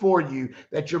much for you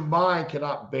that your mind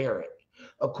cannot bear it.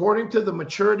 According to the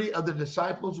maturity of the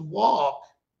disciples' walk,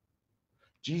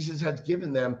 Jesus has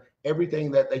given them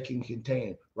everything that they can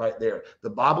contain right there.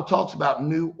 The Bible talks about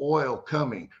new oil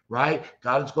coming, right?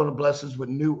 God is going to bless us with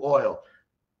new oil.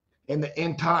 In the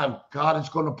end time, God is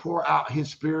going to pour out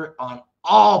his spirit on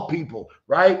all people,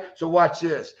 right? So watch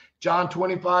this. John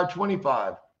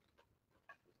 25:25.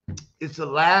 It's the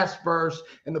last verse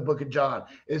in the book of John.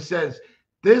 It says,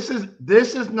 this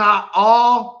is not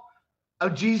all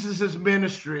of Jesus's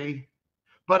ministry,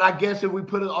 but I guess if we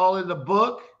put it all in the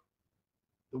book,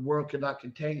 the world cannot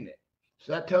contain it.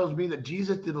 So that tells me that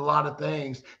Jesus did a lot of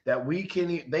things that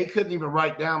they couldn't even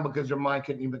write down because their mind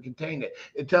couldn't even contain it.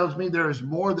 It tells me there is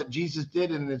more that Jesus did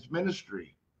in his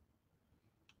ministry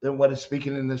than what is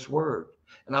speaking in this word.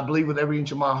 And I believe with every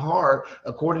inch of my heart,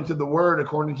 according to the word,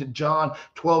 according to John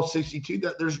 12:62,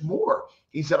 that there's more.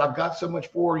 He said, I've got so much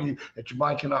for you that your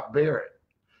mind cannot bear it.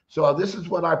 So this is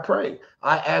what I pray.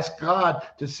 I ask God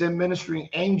to send ministering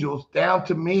angels down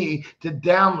to me to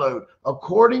download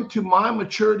according to my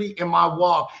maturity in my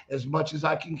walk as much as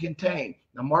I can contain.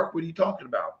 Now, Mark, what are you talking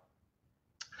about?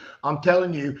 I'm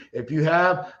telling you, if you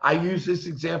have, I use this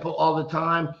example all the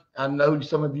time. I know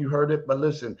some of you heard it, but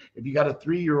listen, if you got a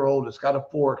 3-year-old that's got a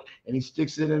fork and he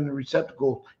sticks it in the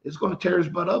receptacle, it's going to tear his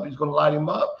butt up. He's going to light him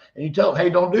up. And you tell him, hey,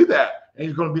 don't do that. And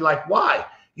he's going to be like, why?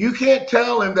 You can't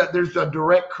tell him that there's a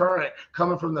direct current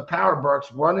coming from the power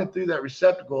box running through that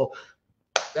receptacle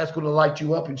that's going to light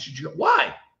you up and shoot you.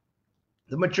 Why?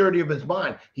 The maturity of his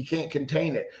mind. He can't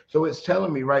contain it. So it's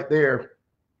telling me right there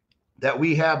that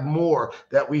we have more,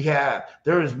 that we have.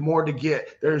 There is more to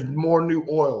get. There's more new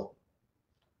oil.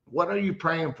 What are you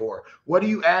praying for? What are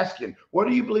you asking? What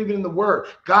are you believing in the word?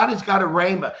 God has got a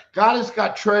rhema. God has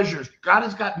got treasures. God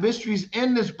has got mysteries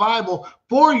in this Bible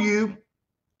for you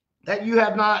that you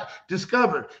have not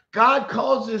discovered. God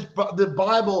calls the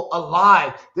Bible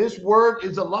alive. This word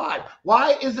is alive.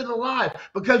 Why is it alive?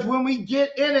 Because when we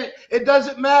get in it, it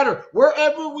doesn't matter.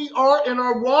 Wherever we are in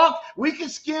our walk, we can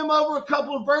skim over a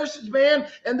couple of verses, man,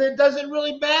 and it doesn't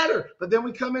really matter. But then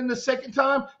we come in the second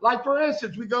time, like for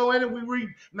instance, we go in and we read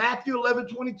Matthew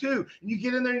 11:22, and you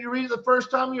get in there and you read it the first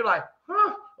time, and you're like,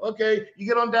 huh, okay. You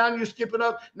get on down, you're skipping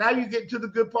up. Now you get to the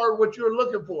good part of what you're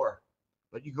looking for.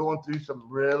 But you're going through some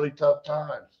really tough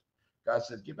times. God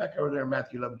says, get back over there in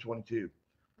Matthew 11:22.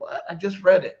 What? I just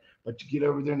read it. But you get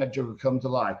over there and that joker comes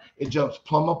alive. It jumps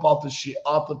plumb up off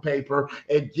the paper.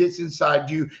 It gets inside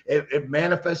you. It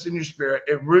manifests in your spirit.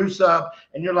 It roots up.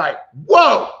 And you're like,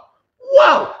 whoa,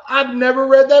 I've never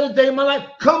read that a day in my life.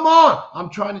 Come on. I'm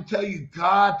trying to tell you,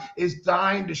 God is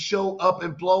dying to show up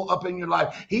and blow up in your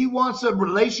life. He wants a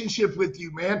relationship with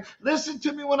you, man. Listen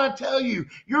to me when I tell you,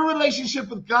 your relationship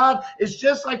with God is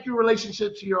just like your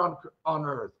relationships here on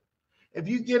earth. If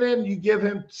you get in, you give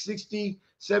him 60,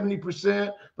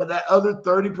 70%, but that other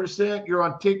 30%, you're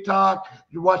on TikTok,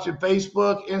 you're watching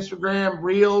Facebook, Instagram,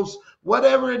 Reels,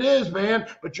 whatever it is, man,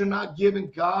 but you're not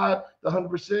giving God the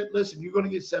 100%. Listen, you're going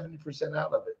to get 70%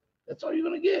 out of it. That's all you're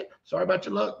going to get. Sorry about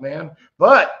your luck, man.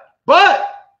 But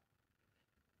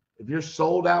if you're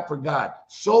sold out for God,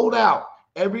 sold out,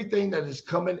 everything that is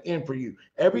coming in for you,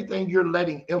 everything you're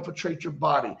letting infiltrate your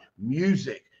body,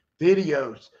 music,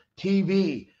 videos,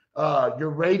 TV, your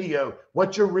radio,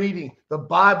 what you're reading, the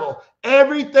Bible,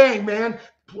 everything, man.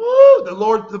 Woo,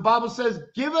 the Bible says,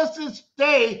 give us this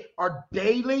day our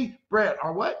daily bread.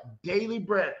 Our what? Daily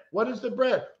bread. What is the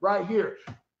bread? Right here.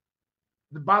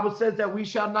 The Bible says that we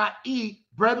shall not eat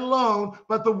bread alone,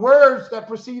 but the words that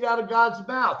proceed out of God's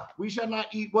mouth. We shall not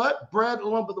eat what? Bread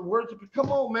alone, but the words.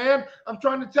 Come on, man. I'm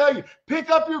trying to tell you. Pick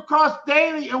up your cross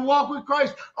daily and walk with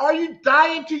Christ. Are you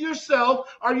dying to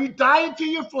yourself? Are you dying to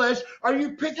your flesh? Are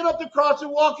you picking up the cross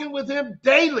and walking with him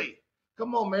daily?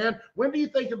 Come on, man. When do you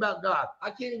think about God? I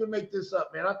can't even make this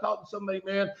up, man. I talked to somebody,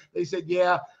 man. They said,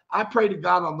 yeah, I pray to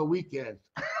God on the weekends.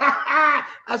 I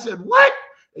said, what?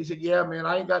 They said, yeah, man,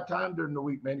 I ain't got time during the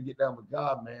week, man, to get down with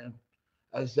God, man.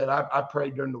 I said, I pray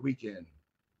during the weekend.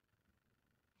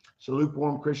 It's a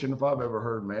lukewarm Christian if I've ever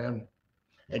heard, man.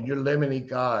 And you're limiting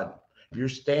God. You're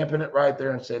stamping it right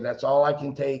there and saying, that's all I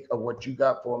can take of what you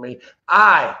got for me.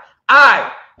 I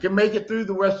can make it through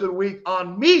the rest of the week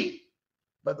on me.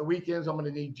 But the weekends, I'm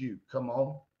going to need you. Come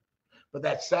on. But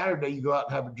that Saturday, you go out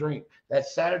and have a drink. That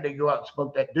Saturday, you go out and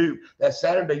smoke that dude. That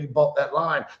Saturday, you bought that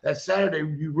line. That Saturday,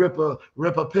 you rip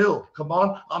a pill. Come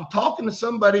on. I'm talking to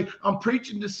somebody. I'm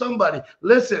preaching to somebody.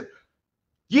 Listen,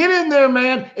 get in there,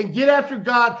 man, and get after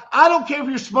God. I don't care if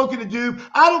you're smoking a dude.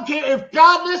 I don't care if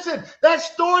God, listen, that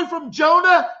story from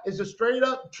Jonah is a straight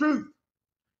up truth.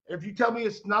 If you tell me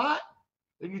it's not,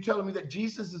 then you're telling me that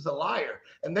Jesus is a liar.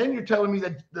 And then you're telling me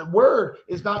that the word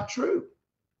is not true.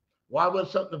 Why would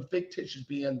something fictitious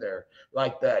be in there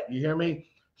like that? You hear me?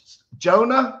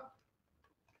 Jonah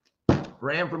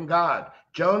ran from God.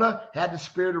 Jonah had the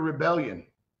spirit of rebellion.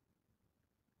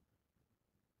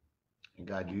 And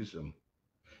God used him.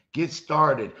 Get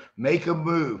started. Make a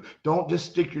move. Don't just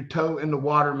stick your toe in the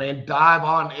water, man. Dive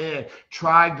on in.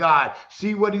 Try God.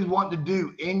 See what he's wanting to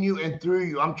do in you and through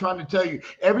you. I'm trying to tell you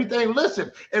everything. Listen,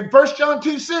 in 1 John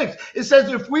 2:6, it says,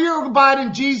 if we are abide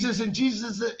in Jesus and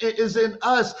Jesus is in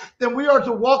us, then we are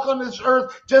to walk on this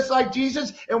earth just like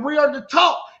Jesus, and we are to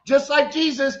talk just like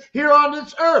Jesus here on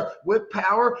this earth with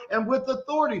power and with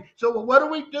authority. So what are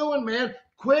we doing, man?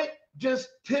 Quit just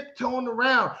tiptoeing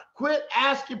around. Quit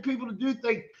asking people to do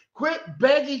things. Quit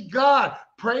begging God.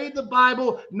 Pray the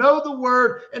Bible, know the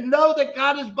word, and know that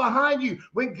God is behind you.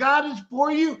 When God is for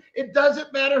you, it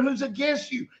doesn't matter who's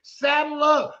against you. Saddle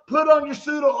up, put on your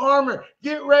suit of armor,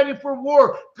 get ready for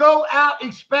war. Go out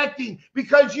expecting,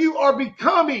 because you are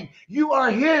becoming, you are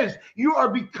his. You are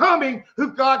becoming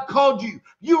who God called you.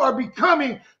 You are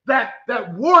becoming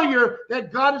that warrior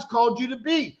that God has called you to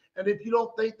be. And if you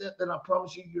don't think that, then I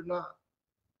promise you, you're not.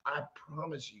 I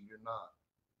promise you, you're not.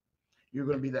 You're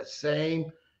going to be that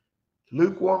same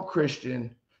lukewarm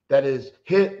Christian that is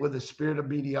hit with the spirit of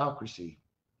mediocrity,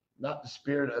 not the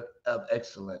spirit of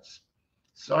excellence.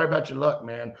 Sorry about your luck,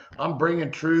 man. I'm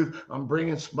bringing truth. I'm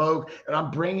bringing smoke, and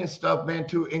I'm bringing stuff, man,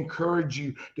 to encourage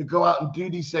you to go out and do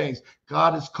these things.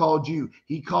 God has called you.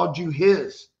 He called you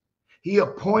his. He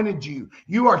appointed you.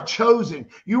 You are chosen.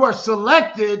 You are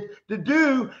selected to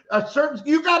do a certain,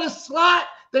 you got a slot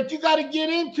that you got to get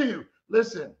into.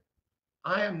 Listen,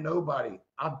 I am nobody.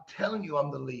 I'm telling you,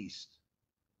 I'm the least.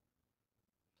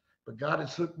 But God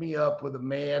has hooked me up with a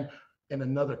man in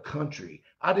another country.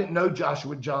 I didn't know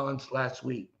Joshua Johns last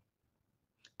week.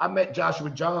 I met Joshua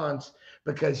Johns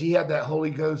because he had that Holy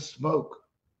Ghost smoke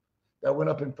that went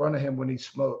up in front of him when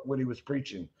he was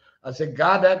preaching. I said,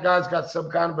 God, that guy's got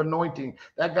some kind of anointing.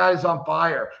 That guy's on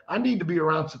fire. I need to be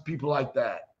around some people like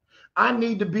that. I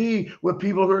need to be with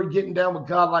people who are getting down with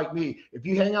God like me. If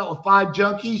you hang out with 5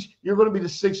 junkies, you're going to be the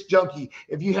 6th junkie.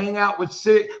 If you hang out with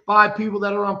 5 people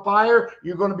that are on fire,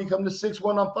 you're going to become the 6th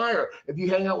one on fire. If you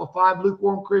hang out with 5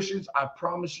 lukewarm Christians, I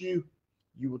promise you,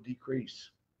 you will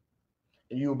decrease.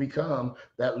 And you will become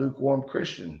that lukewarm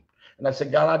Christian. And I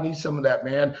said, God, I need some of that,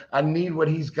 man. I need what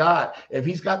he's got. If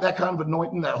he's got that kind of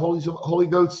anointing, that Holy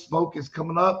Ghost smoke is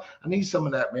coming up, I need some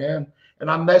of that, man. And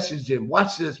I messaged him.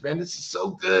 Watch this, man. This is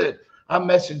so good. I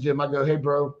messaged him. I go, hey,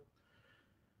 bro.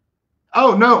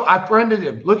 Oh, no, I friended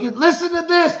him. Listen to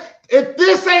this. If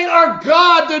this ain't our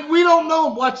God, then we don't know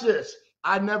him. Watch this.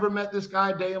 I never met this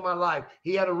guy a day in my life.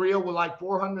 He had a reel with like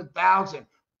 400,000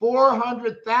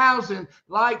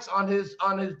 likes on his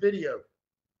video.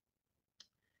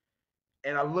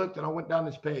 And I looked and I went down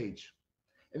this page.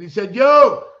 And he said,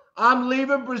 yo, I'm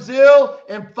leaving Brazil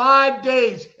in 5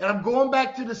 days, and I'm going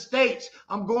back to the States.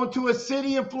 I'm going to a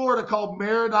city in Florida called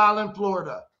Merritt Island,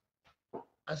 Florida.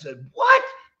 I said, what?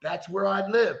 That's where I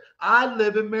live. I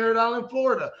live in Merritt Island,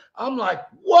 Florida. I'm like,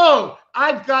 whoa,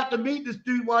 I've got to meet this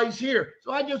dude while he's here.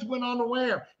 So I just went on the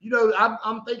wham. You know,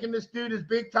 I'm thinking this dude is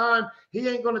big time. He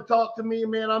ain't going to talk to me,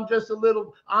 man. I'm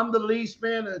the least,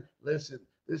 man. And listen,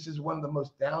 this is one of the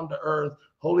most down-to-earth,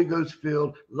 Holy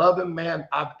Ghost-filled, loving man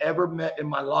I've ever met in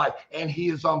my life, and he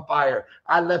is on fire.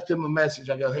 I left him a message.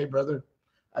 I go, hey, brother.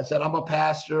 I said, I'm a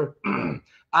pastor.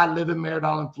 I live in Merritt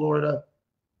Island, Florida,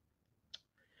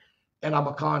 and I'm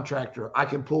a contractor. I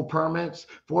can pull permits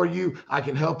for you. I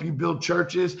can help you build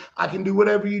churches. I can do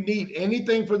whatever you need.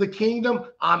 Anything for the kingdom,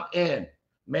 I'm in.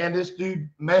 Man, this dude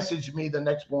messaged me the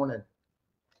next morning.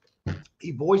 He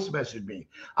voice messaged me.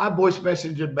 I voice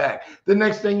messaged him back. The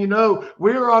next thing you know,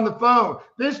 we were on the phone.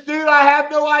 This dude, I have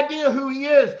no idea who he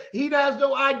is. He has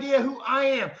no idea who I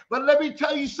am. But let me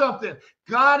tell you something.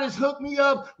 God has hooked me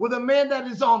up with a man that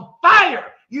is on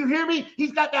fire. You hear me?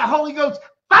 He's got that Holy Ghost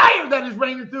fire that is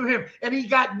raining through him, and he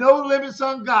got no limits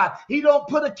on God. He don't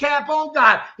put a cap on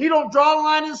God. He don't draw a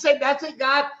line and say, that's it,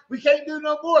 God. We can't do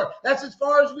no more. That's as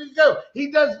far as we go. He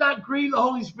does not grieve the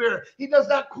Holy Spirit. He does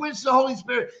not quench the Holy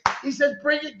Spirit. He says,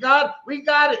 bring it, God. We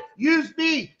got it. Use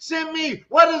me. Send me.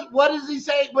 What does he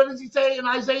say? What does he say in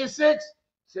Isaiah 6?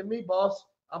 Send me, boss.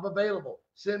 I'm available.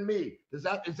 Send me. Is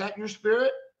that your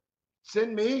spirit?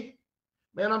 Send me.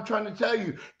 Man, I'm trying to tell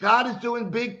you, God is doing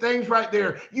big things right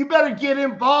there. You better get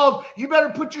involved. You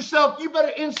better you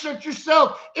better insert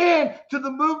yourself into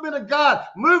the movement of God.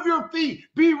 Move your feet.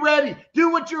 Be ready.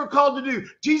 Do what you're called to do.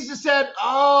 Jesus said,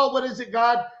 oh, what is it,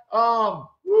 God? I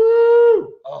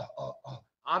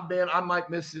might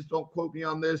miss this. Don't quote me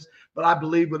on this, but I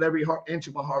believe with every inch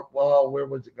of my heart. Whoa, where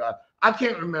was it, God? I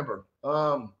can't remember.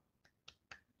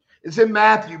 It's in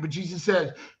Matthew, but Jesus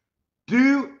says,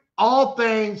 do all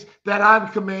things that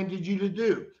I've commanded you to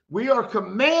do. We are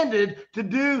commanded to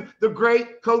do the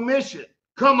Great Commission.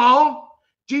 Come on.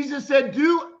 Jesus said,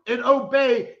 do and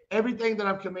obey everything that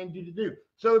I've commanded you to do.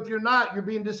 So if you're not, you're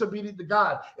being disobedient to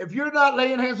God. If you're not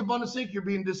laying hands upon the sick, you're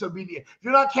being disobedient. If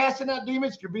you're not casting out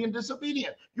demons, you're being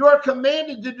disobedient. You are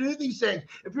commanded to do these things.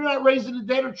 If you're not raising the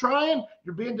dead or trying,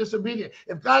 you're being disobedient.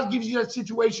 If God gives you that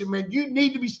situation, man, you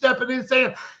need to be stepping in and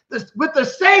saying, with the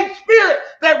same spirit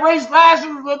that raised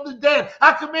Lazarus from the dead,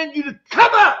 I command you to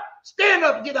come up, stand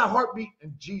up, and get a heartbeat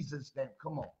in Jesus' name.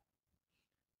 Come on.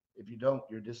 If you don't,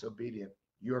 you're disobedient.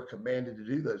 You're commanded to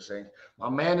do those things. My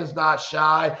man is not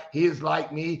shy. He is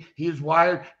like me. He is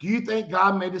wired. Do you think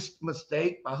God made a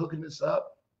mistake by hooking this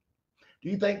up? Do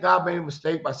you think God made a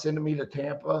mistake by sending me to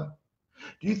Tampa?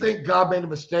 Do you think God made a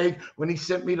mistake when he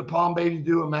sent me to Palm Bay to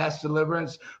do a mass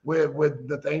deliverance with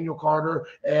Nathaniel Carter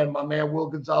and my man Will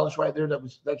Gonzalez right there?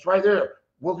 That's right there.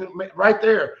 Right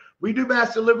there. We do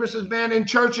mass deliverances, man, in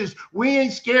churches. We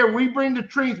ain't scared. We bring the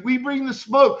truth. We bring the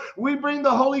smoke. We bring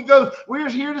the Holy Ghost. We are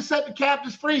here to set the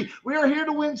captives free. We are here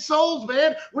to win souls,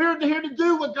 man. We are here to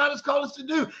do what God has called us to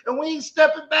do. And we ain't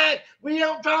stepping back. We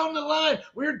ain't drawing the line.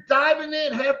 We're diving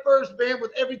in head first, man,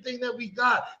 with everything that we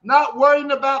got. Not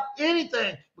worrying about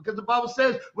anything. Because the Bible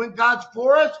says when God's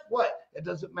for us, what? It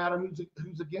doesn't matter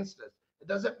who's against us. It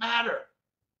doesn't matter.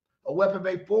 A weapon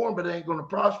may form, but it ain't going to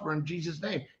prosper in Jesus'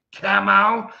 name. Come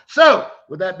on. So,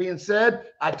 with that being said,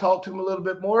 I talked to him a little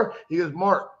bit more. He goes,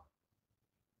 Mark,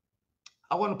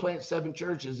 I want to plant 7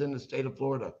 churches in the state of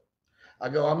Florida. I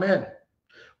go, I'm in.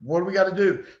 What do we got to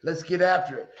do? Let's get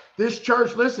after it. This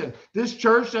church, listen, this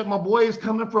church that my boy is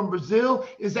coming from Brazil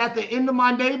is at the end of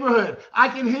my neighborhood. I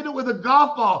can hit it with a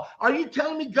golf ball. Are you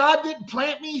telling me God didn't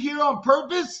plant me here on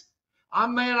purpose?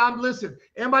 Listen.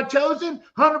 Am I chosen?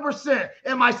 100%.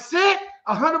 Am I sick?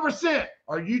 100%.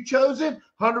 Are you chosen?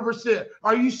 100%.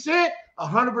 Are you sick?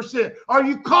 100%. Are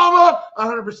you called up?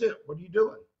 100%. What are you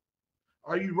doing?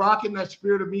 Are you rocking that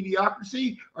spirit of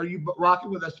mediocrity? Are you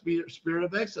rocking with that spirit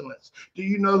of excellence? Do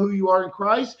you know who you are in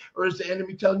Christ, or is the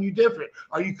enemy telling you different?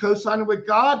 Are you co-signing with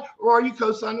God, or are you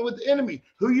co-signing with the enemy?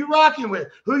 Who you rocking with?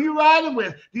 Who you riding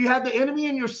with? Do you have the enemy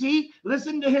in your seat?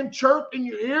 Listen to him chirp in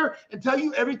your ear and tell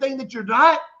you everything that you're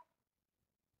not?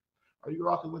 Are you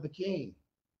rocking with the king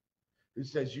who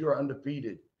says you are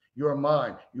undefeated? You are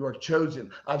mine. You are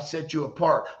chosen. I've set you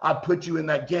apart. I put you in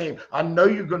that game. I know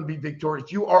you're going to be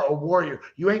victorious. You are a warrior.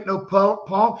 You ain't no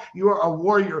punk. You are a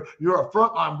warrior. You're a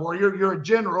frontline warrior. You're a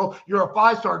general. You're a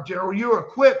 5-star general. You're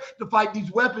equipped to fight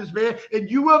these weapons, man. And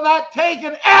you will not take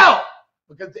an L,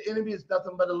 because the enemy is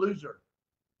nothing but a loser.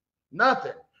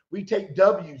 Nothing. We take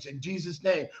W's in Jesus'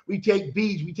 name. We take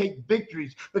B's. We take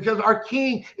victories, because our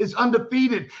King is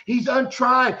undefeated. He's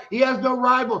untried. He has no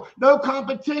rival, no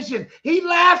competition. He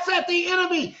laughs at the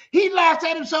enemy. He laughs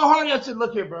at him so hard. I said,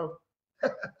 look here, bro.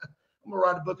 I'm going to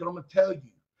write a book, and I'm going to tell you.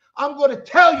 I'm going to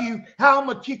tell you how I'm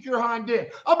going to kick your hind end.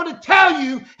 I'm going to tell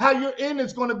you how your end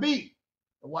is going to be.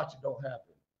 And watch it don't happen.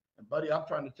 And buddy, I'm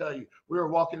trying to tell you, we are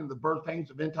walking in the birth pains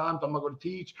of end times. I'm not going to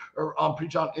teach or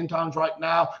preach on end times right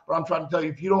now, but I'm trying to tell you,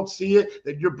 if you don't see it,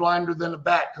 then you're blinder than the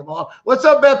bat. Come on. What's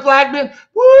up, Beth Blackman?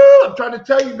 Woo! I'm trying to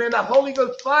tell you, man, that Holy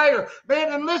Ghost fire,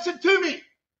 man, and listen to me.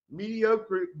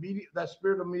 That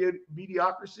spirit of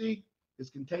mediocrity is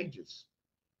contagious.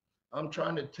 I'm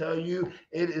trying to tell you,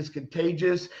 it is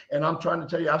contagious. And I'm trying to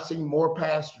tell you, I've seen more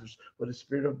pastors with a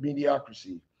spirit of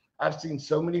mediocrity. I've seen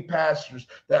so many pastors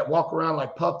that walk around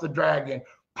like Puff the Dragon,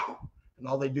 and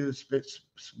all they do is spit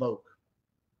smoke.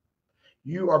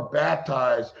 You are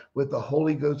baptized with the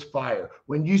Holy Ghost fire.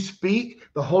 When you speak,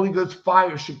 the Holy Ghost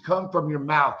fire should come from your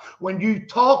mouth. When you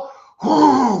talk,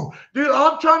 dude,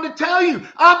 I'm trying to tell you.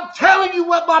 I'm telling you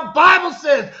what my Bible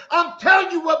says. I'm telling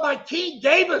you what my King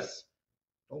gave us.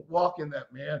 Don't walk in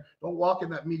that, man. Don't walk in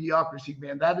that mediocrity,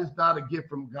 man. That is not a gift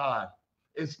from God.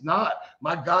 It's not.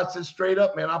 My God says straight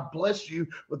up, man, I bless you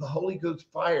with the Holy Ghost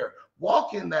fire.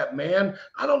 Walk in that, man.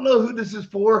 I don't know who this is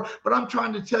for, but I'm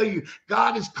trying to tell you,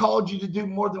 God has called you to do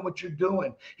more than what you're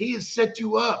doing. He has set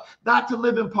you up not to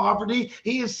live in poverty.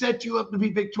 He has set you up to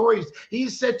be victorious. He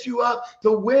has set you up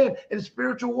to win in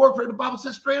spiritual warfare. The Bible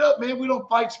says straight up, man, we don't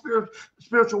fight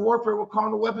spiritual warfare with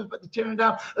carnal weapons, but to tearing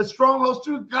down a stronghold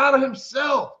through God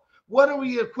himself. What are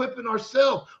we equipping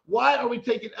ourselves? Why are we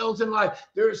taking L's in life?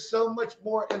 There is so much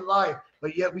more in life,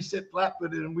 but yet we sit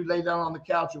flat-footed and we lay down on the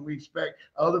couch and we expect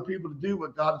other people to do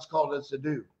what God has called us to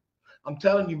do. I'm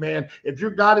telling you, man, if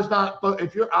your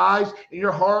eyes and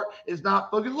your heart is not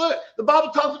focused, look, the Bible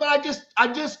talks about, I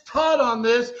just taught on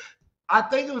this, I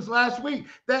think it was last week,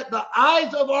 that the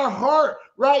eyes of our heart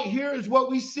right here is what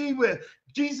we see with.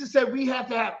 Jesus said we have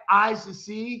to have eyes to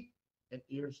see and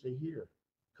ears to hear.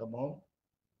 Come on.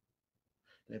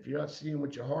 And if you're not seeing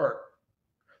with your heart,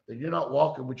 then you're not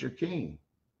walking with your King.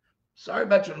 Sorry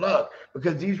about your luck,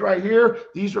 because these right here,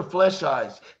 these are flesh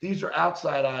eyes. These are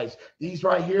outside eyes. These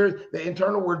right here, the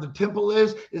internal, where the temple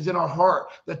is in our heart.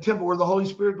 The temple where the Holy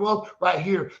Spirit dwells, right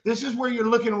here. This is where you're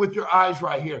looking with your eyes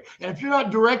right here. And if you're not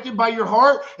directed by your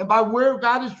heart and by where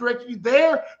God has directed you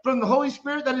there from the Holy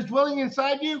Spirit that is dwelling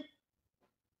inside you,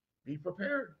 be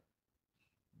prepared.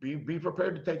 Be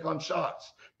prepared to take on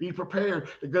shots. Be prepared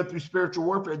to go through spiritual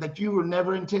warfare that you were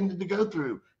never intended to go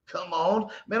through. Come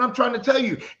on, man, I'm trying to tell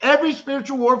you, every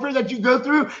spiritual warfare that you go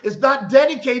through is not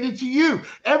dedicated to you.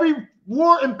 Every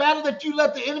war and battle that you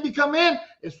let the enemy come in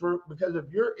is because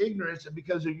of your ignorance and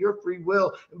because of your free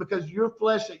will and because of your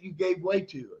flesh that you gave way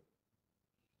to it.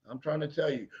 I'm trying to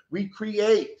tell you, we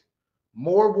create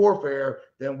more warfare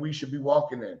than we should be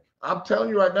walking in. I'm telling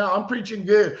you right now, I'm preaching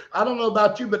good. I don't know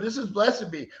about you, but this is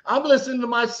blessing me. I'm listening to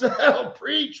myself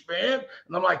preach, man.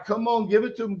 And I'm like, come on, give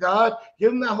it to him, God.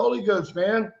 Give him that Holy Ghost,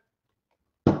 man.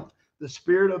 The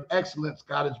spirit of excellence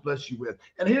God has blessed you with.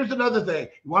 And here's another thing.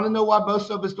 You want to know why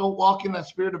most of us don't walk in that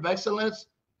spirit of excellence?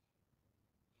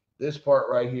 This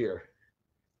part right here.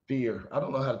 Fear. I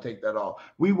don't know how to take that off.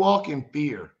 We walk in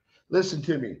fear. Listen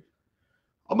to me.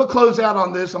 I'm going to close out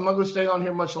on this. I'm not going to stay on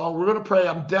here much longer. We're going to pray.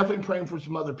 I'm definitely praying for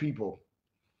some other people.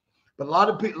 But a lot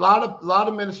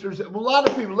of ministers, a lot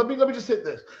of people, let me just hit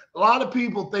this. A lot of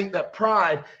people think that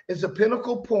pride is the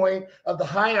pinnacle point of the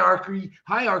hierarchy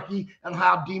and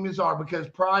how demons are, because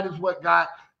pride is what got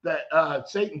that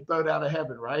Satan thrown out of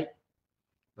heaven, right?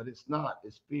 But it's not.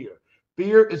 It's fear.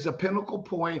 Fear is the pinnacle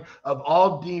point of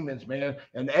all demons, man.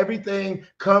 And everything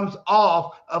comes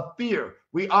off of fear.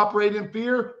 We operate in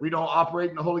fear. We don't operate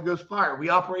in the Holy Ghost fire. We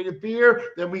operate in fear.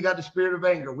 Then we got the spirit of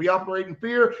anger. We operate in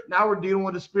fear. Now we're dealing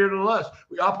with the spirit of lust.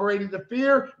 We operate in the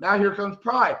fear. Now here comes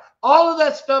pride. All of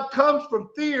that stuff comes from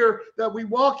fear that we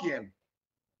walk in.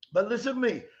 But listen to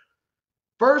me.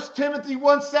 1 Timothy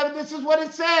 1:7, this is what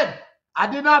it said. I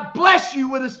did not bless you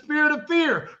with a spirit of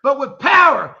fear, but with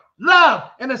power, love,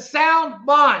 and a sound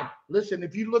mind. Listen,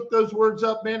 if you look those words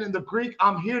up, man, in the Greek,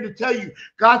 I'm here to tell you,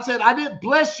 God said, I didn't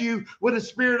bless you with a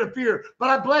spirit of fear, but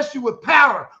I blessed you with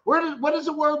power. What does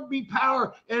the word be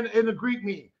power in the Greek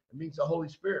mean? It means the Holy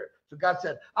Spirit. So God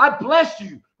said, I blessed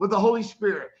you with the Holy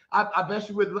Spirit. I blessed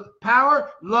you with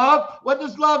power, love. What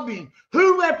does love mean?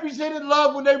 Who represented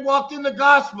love when they walked in the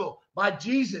gospel? By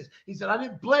Jesus. He said, I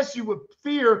didn't bless you with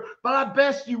fear, but I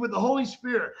blessed you with the Holy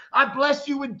Spirit. I blessed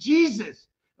you with Jesus.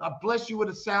 I bless you with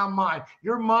a sound mind.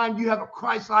 Your mind, you have a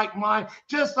Christ-like mind,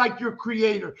 just like your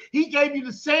Creator. He gave you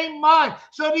the same mind.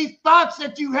 So these thoughts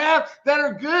that you have that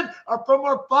are good are from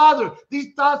our Father.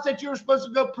 These thoughts that you're supposed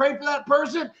to go pray for that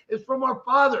person is from our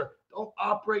Father. Don't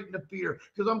operate in the fear,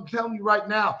 because I'm telling you right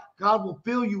now, God will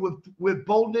fill you with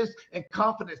boldness and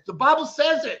confidence. The Bible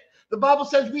says it. The Bible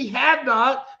says we have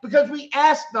not because we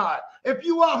ask not. If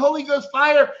you want Holy Ghost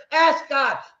fire, ask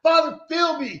God. Father,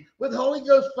 fill me with Holy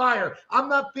Ghost fire. I'm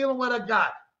not feeling what I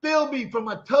got. Fill me from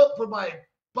my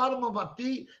bottom of my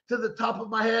feet to the top of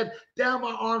my head, down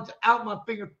my arms, out my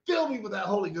finger. Fill me with that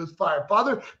Holy Ghost fire.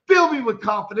 Father, fill me with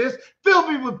confidence. Fill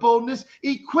me with boldness.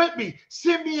 Equip me.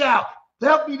 Send me out.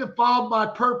 Help me to follow my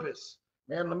purpose.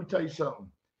 Man, let me tell you something.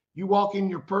 You walk in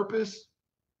your purpose,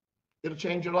 it'll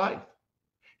change your life.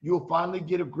 You'll finally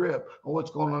get a grip on what's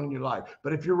going on in your life.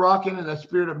 But if you're rocking in that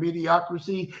spirit of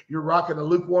mediocrity, you're rocking a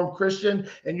lukewarm Christian,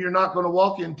 and you're not going to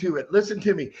walk into it. Listen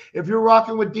to me. If you're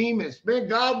rocking with demons, man,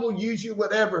 God will use you,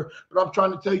 whatever. But I'm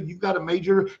trying to tell you, you've got a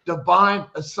major divine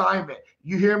assignment.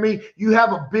 You hear me? You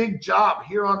have a big job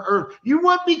here on earth. You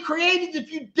wouldn't be created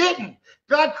if you didn't.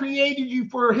 God created you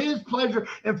for his pleasure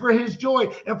and for his joy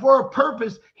and for a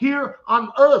purpose here on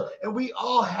earth. And we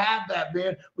all have that,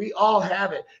 man. We all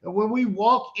have it. And when we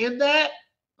walk in that,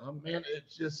 oh man,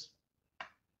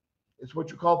 it's what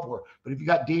you're called for. But if you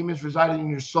got demons residing in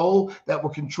your soul that will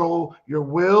control your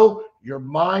will, your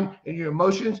mind, and your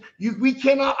emotions, we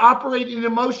cannot operate in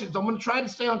emotions. I'm going to try to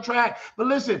stay on track. But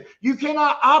listen, you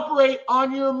cannot operate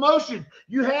on your emotions.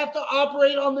 You have to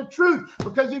operate on the truth.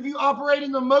 Because if you operate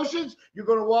in the emotions, you're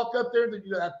going to walk up there and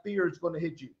that fear is going to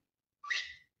hit you.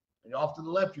 And off to the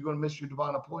left, you're going to miss your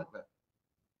divine appointment.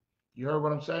 You heard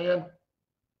what I'm saying?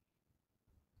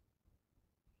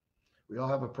 We all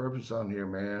have a purpose on here,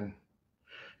 man.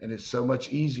 And it's so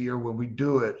much easier when we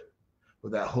do it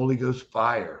with that Holy Ghost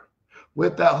fire.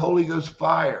 With that Holy Ghost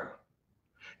fire.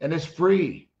 And it's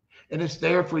free. And it's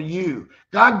there for you.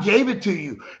 God gave it to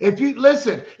you. If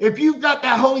you've got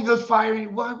that Holy Ghost fire,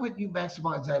 why wouldn't you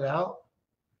maximize that out?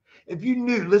 If you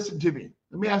knew, listen to me.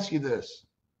 Let me ask you this.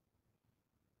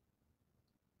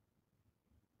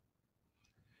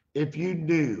 If you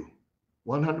knew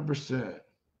 100%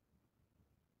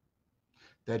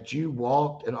 that you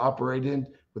walked and operated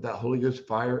with that Holy Ghost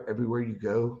fire everywhere you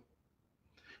go,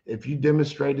 if you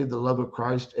demonstrated the love of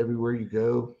Christ everywhere you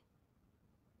go,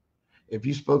 if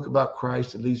you spoke about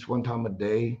Christ at least one time a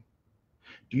day,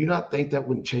 do you not think that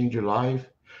wouldn't change your life?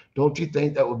 Don't you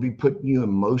think that would be putting you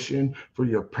in motion for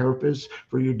your purpose,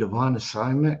 for your divine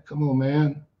assignment? Come on,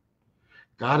 man.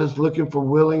 God is looking for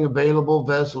willing, available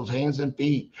vessels, hands and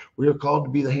feet. We are called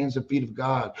to be the hands and feet of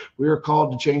God. We are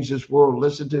called to change this world.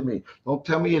 Listen to me. Don't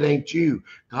tell me it ain't you.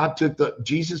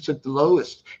 Jesus took the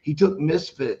lowest. He took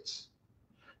misfits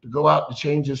to go out to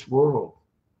change this world.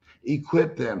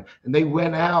 equipped them, and they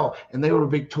went out and they were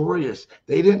victorious.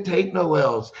 They didn't take no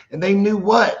L's, and they knew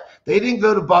what? They didn't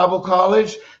go to Bible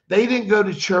college. They didn't go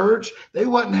to church. They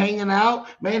wasn't hanging out.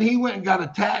 Man, he went and got a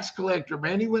tax collector,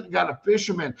 man. He went and got a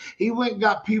fisherman. He went and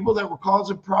got people that were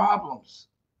causing problems.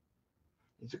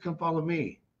 He said, come follow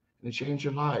me, and it changed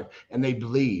your life. And they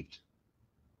believed.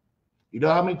 You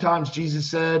know how many times Jesus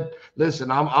said, listen,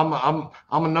 I'm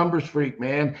a numbers freak,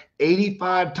 man.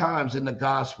 85 times in the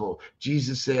gospel,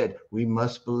 Jesus said, we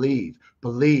must believe.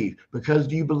 Believe. Because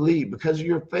you believe. Because of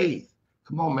your faith.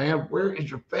 Come on, man. Where is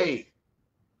your faith?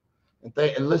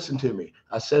 And listen to me.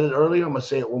 I said it earlier. I'm going to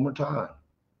say it one more time.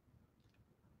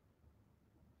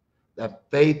 That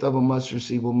faith of a mustard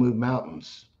seed will move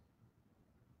mountains.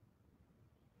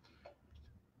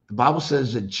 The Bible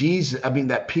says that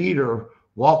that Peter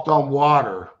walked on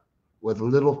water with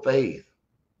little faith.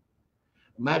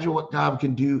 Imagine what God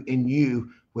can do in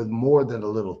you with more than a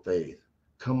little faith.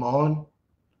 Come on.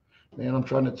 Man, I'm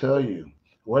trying to tell you.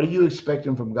 What are you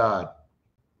expecting from God?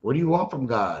 What do you want from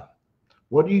God?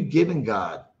 What are you giving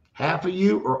God? Half of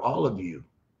you or all of you?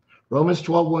 Romans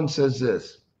 12:1 says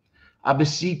this. I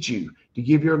beseech you to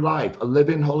give your life a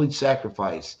living, holy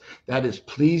sacrifice that is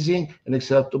pleasing and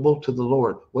acceptable to the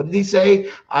Lord. What did he say?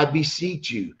 I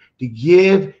beseech you to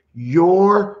give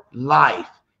your life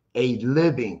a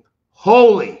living,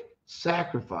 holy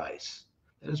sacrifice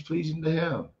that is pleasing to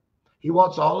him. He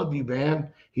wants all of you, man.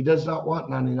 He does not want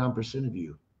 99% of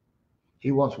you.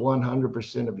 He wants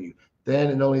 100% of you. Then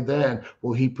and only then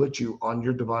will he put you on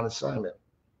your divine assignment.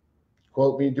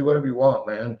 Quote me, do whatever you want,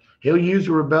 man. He'll use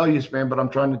a rebellious man, but I'm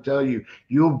trying to tell you,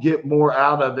 you'll get more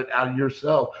out of it, out of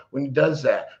yourself when he does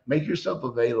that. Make yourself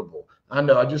available. I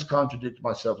know I just contradicted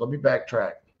myself. Let me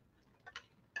backtrack.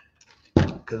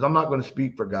 Because I'm not going to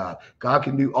speak for God. God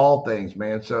can do all things,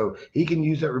 man. So he can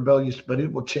use that rebellious, but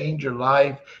it will change your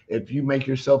life if you make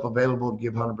yourself available and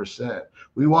give 100%.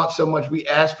 We want so much. We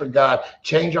ask for God,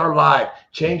 change our life,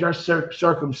 change our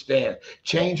circumstance,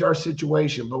 change our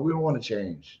situation, but we don't want to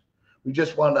change. We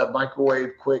just want a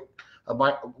microwave quick.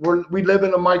 We live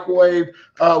in a microwave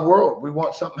world. We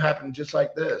want something happening just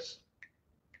like this.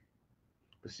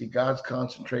 But see, God's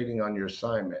concentrating on your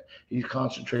assignment. He's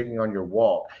concentrating on your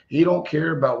walk. He don't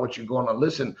care about what you're going on.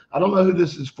 Listen, I don't know who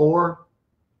this is for,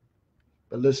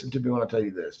 but listen to me when I tell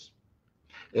you this.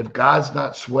 If God's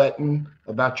not sweating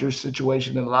about your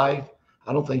situation in life,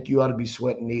 I don't think you ought to be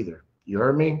sweating either. You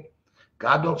heard me?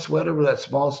 God don't sweat over that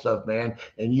small stuff, man.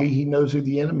 And he knows who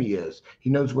the enemy is. He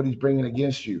knows what he's bringing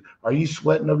against you. Are you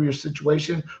sweating over your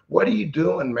situation? What are you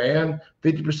doing, man?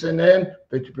 50% in,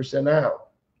 50% out.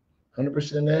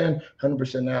 100% in,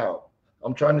 100% out.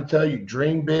 I'm trying to tell you,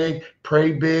 dream big,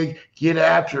 pray big, get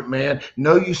after it, man.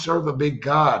 Know you serve a big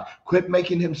God. Quit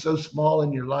making him so small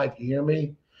in your life. You hear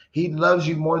me? He loves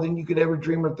you more than you could ever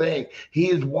dream or think.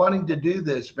 He is wanting to do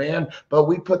this, man. But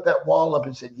we put that wall up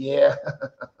and said, yeah,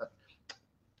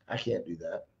 I can't do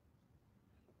that.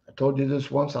 I told you this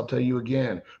once. I'll tell you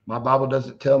again. My Bible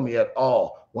doesn't tell me at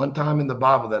all, one time in the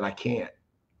Bible, that I can't.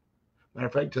 Matter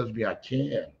of fact, it tells me I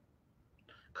can.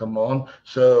 Come on.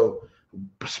 So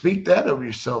speak that over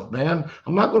yourself, man.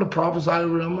 I'm not going to prophesy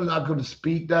over them. I'm not going to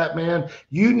speak that, man.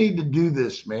 You need to do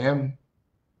this, man.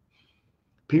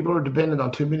 People are dependent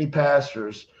on too many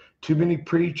pastors, too many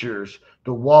preachers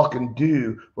to walk and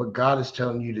do what God is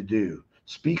telling you to do.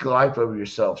 Speak life over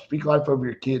yourself. Speak life over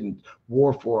your kid and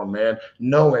war for them, man.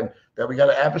 Knowing that we got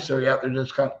an adversary out there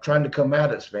that's trying to come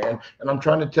at us, man. And I'm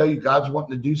trying to tell you, God's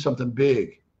wanting to do something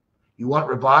big. You want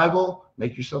revival?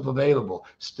 Make yourself available.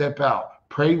 Step out.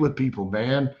 Pray with people,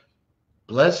 man.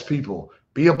 Bless people.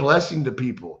 Be a blessing to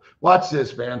people. Watch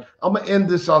this, man. I'm going to end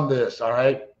this on this, all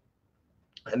right?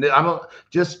 And then I'm going to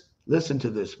just listen to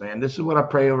this, man. This is what I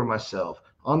pray over myself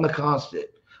on the constant.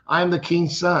 I am the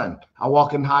king's son. I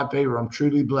walk in high favor. I'm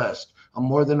truly blessed. I'm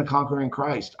more than a conqueror in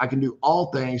Christ. I can do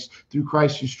all things through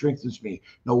Christ who strengthens me.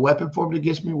 No weapon formed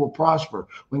against me will prosper.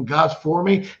 When God's for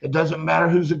me, it doesn't matter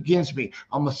who's against me.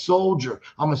 I'm a soldier.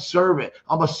 I'm a servant.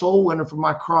 I'm a soul winner for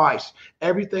my Christ.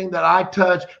 Everything that I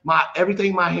touch,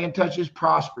 everything my hand touches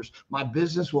prospers. My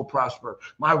business will prosper.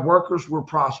 My workers will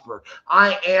prosper.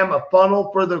 I am a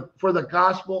funnel for the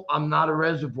gospel. I'm not a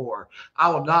reservoir. I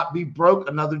will not be broke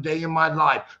another day in my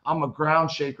life. I'm a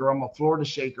ground shaker. I'm a Florida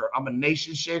shaker. I'm a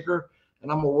nation shaker.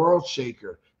 And I'm a world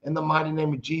shaker in the mighty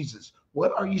name of Jesus.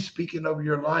 What are you speaking over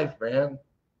your life, man?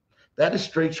 That is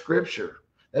straight scripture.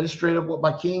 That is straight up what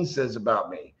my king says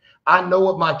about me. I know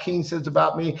what my king says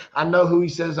about me. I know who he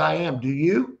says I am. Do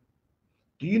you?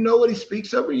 Do you know what he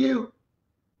speaks over you?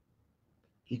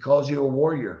 He calls you a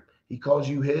warrior. He calls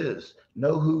you his.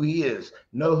 Know who he is.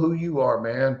 Know who you are,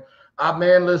 man.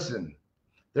 Man, listen.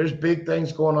 There's big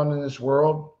things going on in this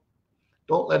world.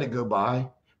 Don't let it go by.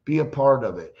 Be a part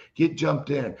of it. Get jumped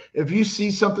in. If you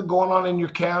see something going on in your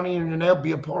county and your neighborhood,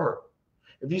 be a part.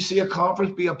 If you see a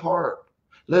conference, be a part.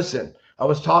 Listen, I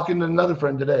was talking to another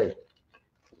friend today.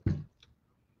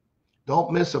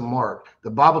 Don't miss a mark. The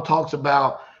Bible talks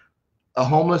about a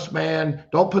homeless man.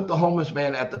 Don't put the homeless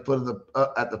man at the foot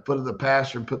of the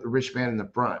pasture and put the rich man in the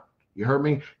front. You heard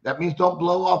me? That means don't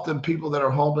blow off them people that are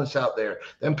homeless out there.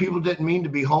 Them people didn't mean to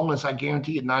be homeless. I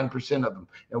guarantee you 9% of them.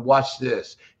 And watch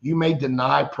this. You may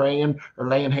deny praying or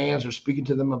laying hands or speaking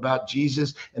to them about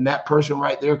Jesus. And that person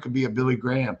right there could be a Billy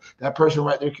Graham. That person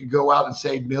right there could go out and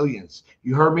save millions.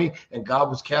 You heard me? And God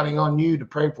was counting on you to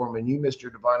pray for him. And you missed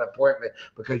your divine appointment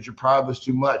because your pride was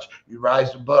too much. You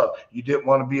rised above. You didn't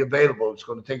want to be available. It's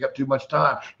going to take up too much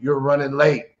time. You're running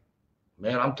late.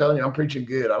 Man, I'm telling you, I'm preaching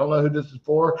good. I don't know who this is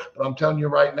for, but I'm telling you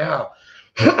right now.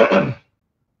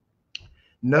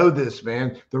 Know this,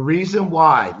 man. The reason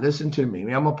why, listen to me.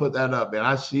 I'm going to put that up, man.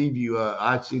 I see you.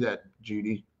 I see that,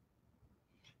 Judy.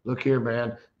 Look here,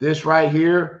 man. This right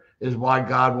here is why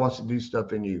God wants to do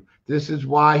stuff in you. This is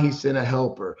why he sent a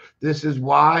helper. This is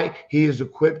why he has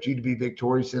equipped you to be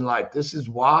victorious in life. This is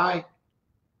why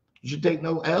you should take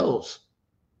no L's.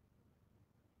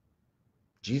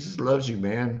 Jesus loves you,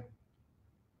 man.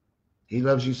 He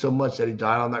loves you so much that he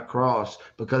died on that cross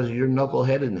because of your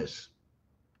knuckleheadedness.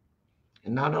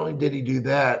 And not only did he do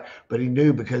that, but he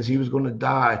knew because he was going to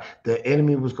die, the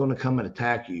enemy was going to come and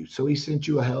attack you. So he sent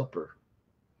you a helper,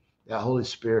 that Holy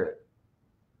Spirit.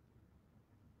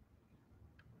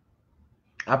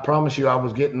 I promise you I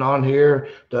was getting on here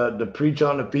to preach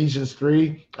on Ephesians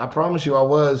 3. I promise you I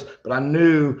was, but I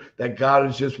knew that God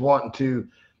was just wanting to,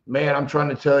 man, I'm trying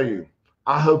to tell you.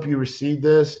 I hope you receive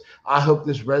this. I hope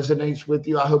this resonates with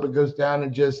you. I hope it goes down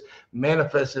and just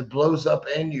manifests. It blows up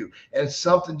in you and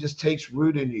something just takes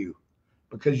root in you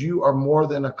because you are more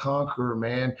than a conqueror,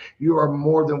 man. You are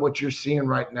more than what you're seeing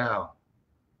right now.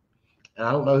 And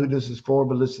I don't know who this is for,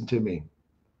 but listen to me.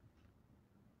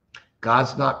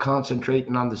 God's not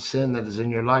concentrating on the sin that is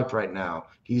in your life right now.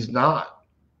 He's not.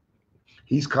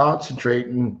 He's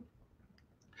concentrating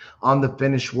on the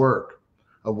finished work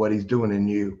of what he's doing in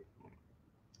you.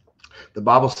 The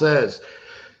Bible says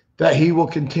that he will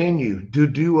continue to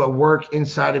do a work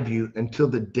inside of you until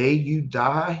the day you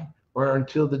die or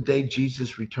until the day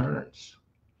Jesus returns.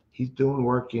 He's doing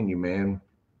work in you, man.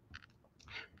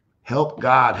 Help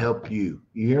God help you.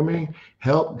 You hear me?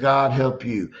 Help God help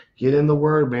you. Get in the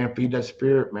word, man. Feed that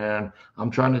spirit, man. I'm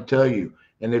trying to tell you.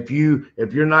 And if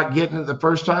you're not getting it the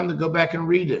first time, then go back and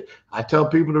read it. I tell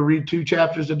people to read 2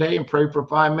 chapters a day and pray for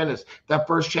 5 minutes. That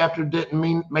first chapter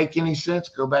didn't make any sense.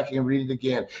 Go back and read it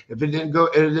again. If it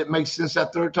didn't make sense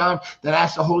that third time, then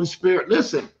ask the Holy Spirit.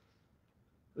 Listen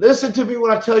to me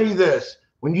when I tell you this.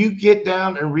 When you get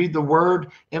down and read the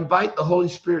word, invite the Holy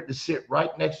Spirit to sit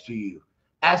right next to you.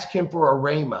 Ask him for a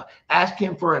rhema. Ask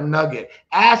him for a nugget.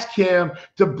 Ask him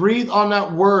to breathe on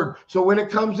that word. So when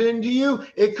it comes into you,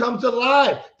 it comes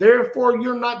alive. Therefore,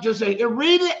 you're not just saying, and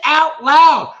read it out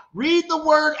loud. Read the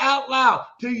word out loud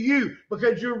to you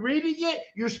because you're reading it,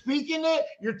 you're speaking it,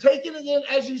 you're taking it in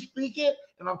as you speak it.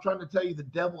 And I'm trying to tell you, the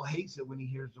devil hates it when he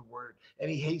hears the word and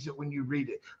he hates it when you read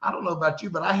it. I don't know about you,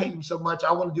 but I hate him so much.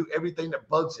 I want to do everything that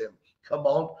bugs him. Come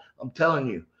on. I'm telling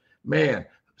you, man,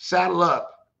 saddle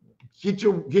up. Get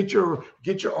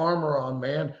your armor on,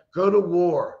 man. Go to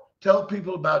war. Tell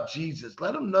people about Jesus.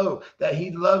 Let them know that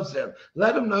he loves them.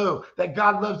 Let them know that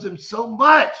God loves them so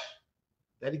much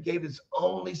that he gave his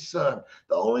only son,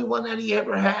 the only one that he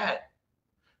ever had.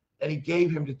 And he gave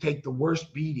him to take the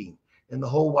worst beating in the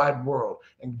whole wide world.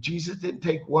 And Jesus didn't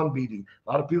take one beating.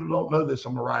 A lot of people don't know this.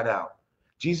 I'm going to write out.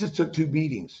 Jesus took 2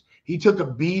 beatings. He took a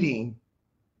beating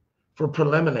for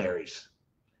preliminaries.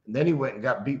 And then he went and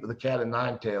got beat with a cat of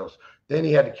 9 tails. Then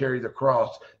he had to carry the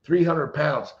cross, 300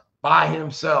 pounds by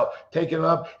himself, take it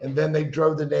up, and then they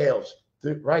drove the nails.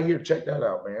 Right here, check that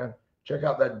out, man. Check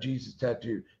out that Jesus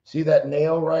tattoo. See that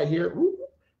nail right here?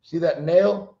 See that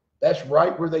nail? That's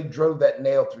right where they drove that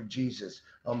nail through Jesus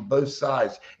on both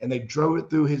sides. And they drove it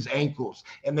through his ankles.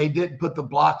 And they didn't put the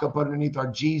block up underneath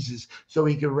our Jesus so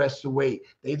he could rest the weight.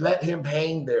 They let him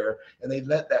hang there, and they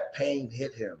let that pain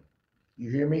hit him.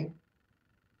 You hear me?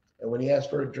 And when he asked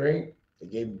for a drink, they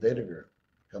gave him vinegar.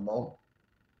 Come on.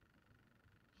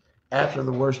 After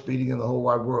the worst beating in the whole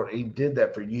wide world, he did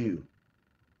that for you.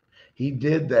 He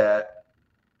did that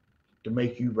to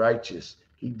make you righteous.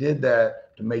 He did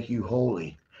that to make you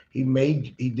holy. He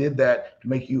did that to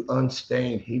make you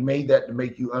unstained. He made that to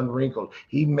make you unwrinkled.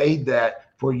 He made that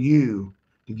for you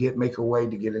to make a way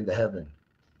to get into heaven.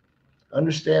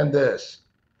 Understand this.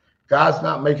 God's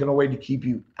not making a way to keep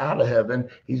you out of heaven.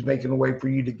 He's making a way for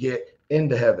you to get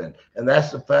into heaven. And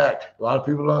that's the fact. A lot of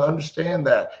people don't understand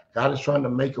that. God is trying to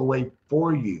make a way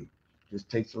for you. It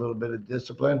just takes a little bit of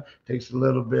discipline, takes a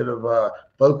little bit of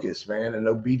focus, man, and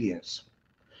obedience.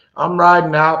 I'm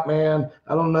riding out, man.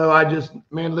 I don't know.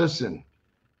 Man, listen,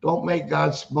 don't make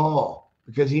God small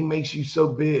because he makes you so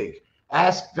big.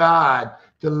 Ask God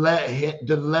to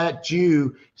let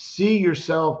you see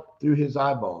yourself through his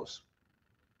eyeballs.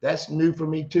 That's new for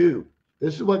me too.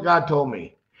 This is what God told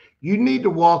me. You need to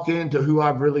walk into who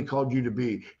I've really called you to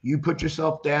be. You put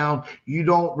yourself down. You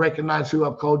don't recognize who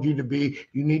I've called you to be.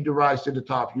 You need to rise to the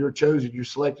top. You're chosen. You're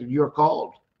selected. You're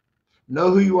called. Know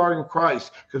who you are in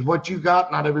Christ, because what you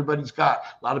got, not everybody's got.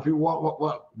 A lot of people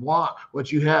want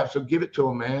what you have, so give it to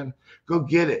them, man. Go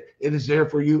get it. It is there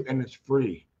for you, and it's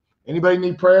free. Anybody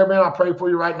need prayer, man? I'll pray for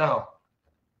you right now.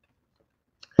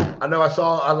 I know I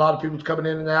saw a lot of people coming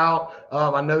in and out.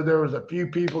 I know there was a few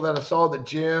people that I saw at the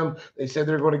gym. They said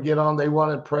they're going to get on. They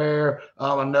wanted prayer.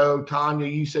 I know, Tanya,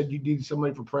 you said you needed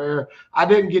somebody for prayer. I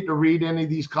didn't get to read any of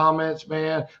these comments,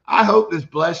 man. I hope this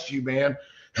blessed you, man.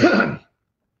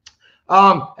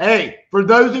 Hey, for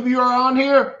those of you who are on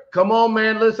here, come on,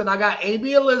 man. Listen, I got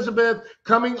Amy Elizabeth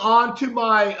coming on to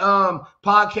my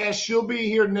podcast. She'll be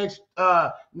here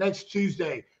next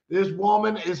Tuesday. This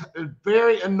woman is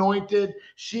very anointed.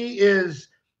 She has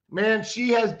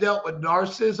dealt with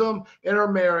narcissism in her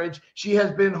marriage. She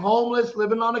has been homeless,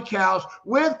 living on a couch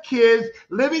with kids,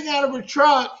 living out of her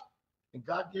truck. And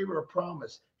God gave her a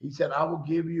promise. He said, I will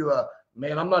give you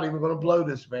man, I'm not even going to blow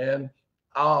this, man.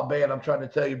 Oh, man, I'm trying to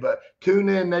tell you, but tune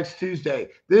in next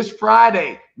Tuesday. This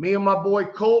Friday, me and my boy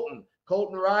Colton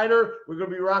Ryder, we're going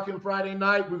to be rocking Friday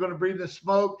night. We're going to breathe the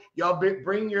smoke. Y'all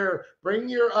bring your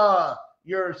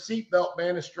seatbelt,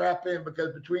 man, and strap in,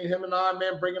 because between him and I,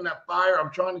 man, bringing that fire, I'm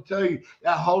trying to tell you,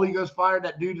 that Holy Ghost fire,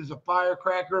 that dude is a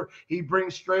firecracker. He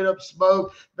brings straight up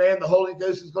smoke. Man, the Holy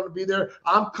Ghost is going to be there.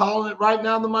 I'm calling it right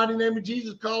now in the mighty name of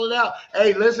Jesus. Call it out.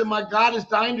 Hey, listen, my God is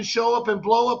dying to show up and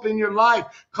blow up in your life.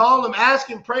 Call him, ask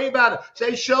him, pray about it.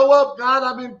 Say, show up, God,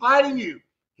 I've been fighting you.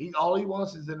 All he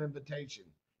wants is an invitation.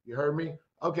 You heard me?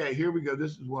 Okay, here we go.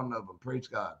 This is one of them. Praise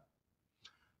God.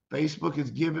 Facebook is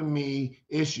giving me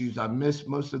issues. I missed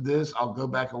most of this. I'll go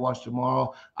back and watch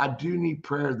tomorrow. I do need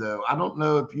prayer, though. I don't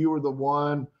know if you were the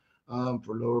one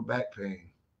for lower back pain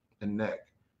and neck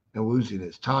and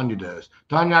wooziness. Tanya does.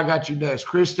 Tanya, I got you next.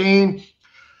 Christine,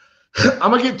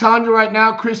 I'm going to get Tanya right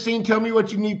now. Christine, tell me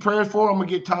what you need prayer for. I'm going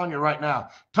to get Tanya right now.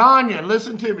 Tanya,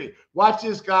 listen to me. Watch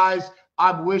this, guys.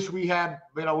 I wish we had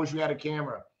a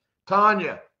camera.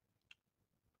 Tanya,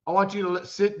 I want you to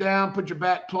sit down, put your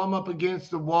back plumb up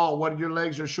against the wall when your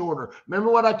legs are shorter.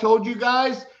 Remember what I told you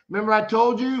guys? Remember I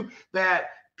told you that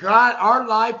God, our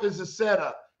life is a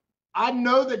setup. I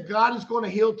know that God is going to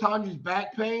heal Tanya's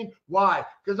back pain. Why?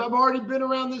 Because I've already been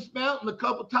around this mountain a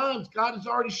couple times. God has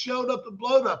already showed up and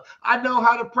blowed up. I know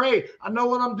how to pray. I know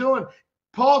what I'm doing.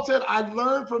 Paul said, I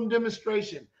learned from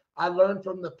demonstration. I learned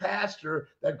from the pastor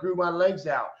that grew my legs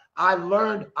out. I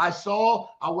learned, I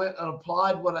went and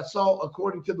applied what I saw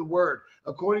according to the word.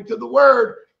 According to the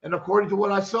word and according to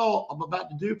what I saw, I'm about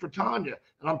to do for Tanya.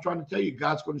 And I'm trying to tell you,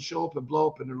 God's going to show up and blow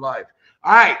up in her life.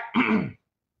 All right.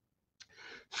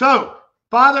 So,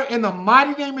 Father, in the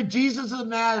mighty name of Jesus of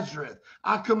Nazareth,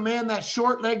 I command that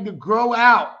short leg to grow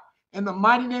out. In the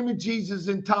mighty name of Jesus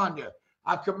in Tanya,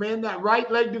 I command that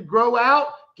right leg to grow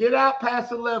out. Get out past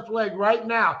the left leg right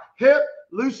now. Hip,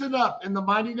 loosen up in the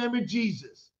mighty name of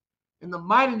Jesus. In the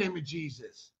mighty name of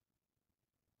Jesus.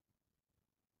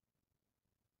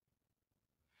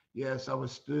 Yes, I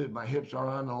was stood. My hips are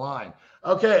on the line.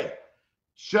 Okay.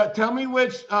 Tell me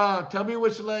which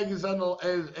leg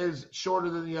is shorter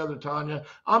than the other, Tanya.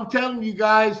 I'm telling you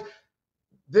guys,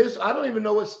 this, I don't even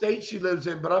know what state she lives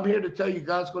in, but I'm here to tell you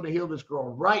God's going to heal this girl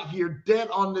right here, dead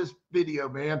on this video,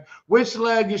 man. Which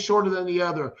leg is shorter than the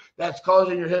other that's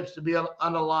causing your hips to be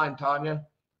unaligned, Tanya?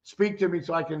 Speak to me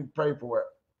so I can pray for it.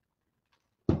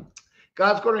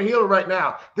 God's going to heal her right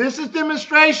now. This is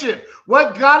demonstration.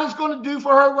 What God is going to do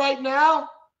for her right now,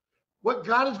 what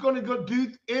God is going to go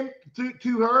do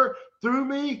to her through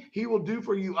me, he will do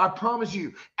for you. I promise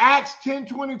you. Acts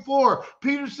 10:24.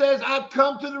 Peter says, I've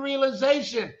come to the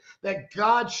realization that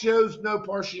God shows no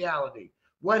partiality.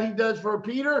 What he does for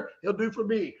Peter, he'll do for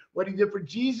me. What he did for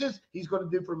Jesus, he's going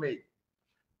to do for me.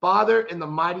 Father, in the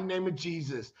mighty name of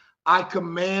Jesus, I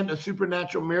command a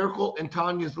supernatural miracle in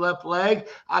Tanya's left leg.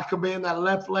 I command that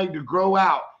left leg to grow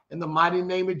out in the mighty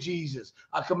name of Jesus.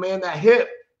 I command that hip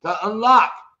to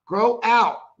unlock, grow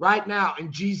out right now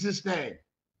in Jesus' name.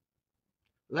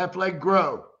 Left leg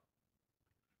grow.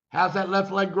 How's that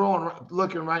left leg growing,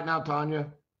 looking right now,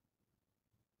 Tanya?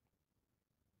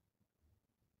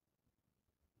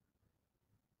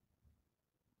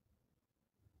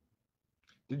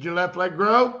 Did your left leg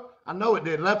grow? I know it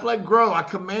did. Left leg grow. I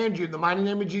command you in the mighty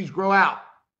name of Jesus, grow out.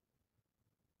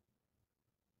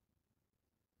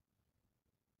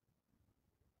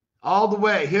 All the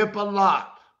way, hip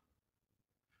unlocked.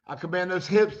 I command those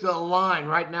hips to align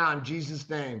right now in Jesus'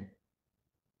 name.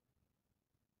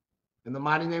 In the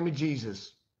mighty name of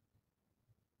Jesus.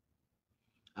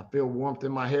 I feel warmth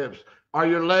in my hips. Are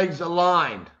your legs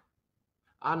aligned?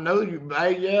 I know you,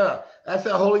 man. Yeah, that's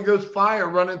that Holy Ghost fire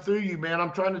running through you, man.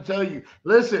 I'm trying to tell you.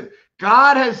 Listen,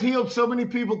 God has healed so many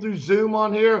people through Zoom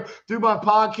on here, through my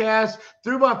podcast,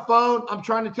 through my phone. I'm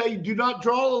trying to tell you, do not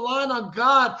draw the line on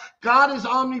God. God is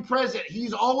omnipresent.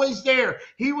 He's always there.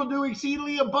 He will do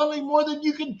exceedingly abundantly more than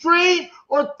you can dream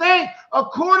or think,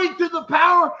 according to the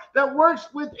power that works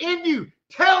within you.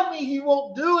 Tell me he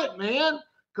won't do it, man.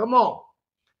 Come on.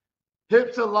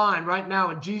 Hips aligned right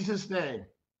now in Jesus' name.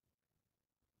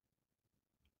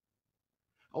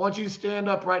 I want you to stand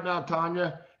up right now,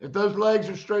 Tanya. If those legs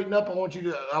are straightened up, I want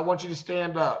you to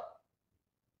stand up.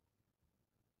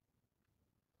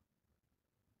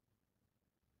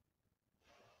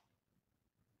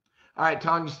 All right,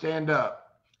 Tanya, stand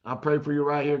up. I'll pray for you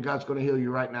right here. God's going to heal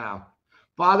you right now.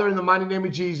 Father, in the mighty name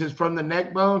of Jesus, from the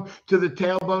neck bone to the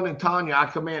tailbone and Tanya, I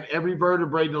command every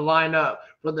vertebrae to line up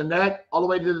from the neck all the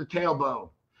way to the tailbone.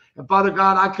 And Father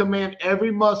God, I command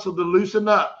every muscle to loosen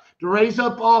up, to raise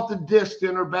up off the disc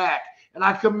in her back. And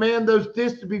I command those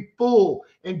discs to be full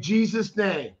in Jesus'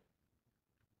 name.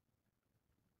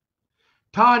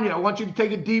 Tanya, I want you to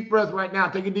take a deep breath right now.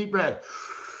 Take a deep breath.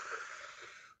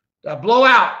 Now blow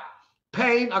out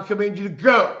pain. I command you to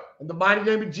go in the mighty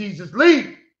name of Jesus.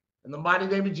 Leave in the mighty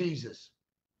name of Jesus.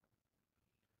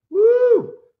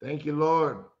 Woo! Thank you,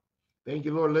 Lord. Thank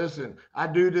you, Lord. Listen, I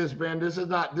do this, man. This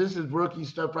is rookie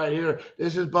stuff right here.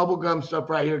 This is bubblegum stuff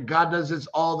right here. God does this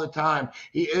all the time.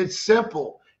 It's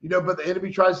simple, you know, but the enemy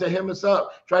tries to hem us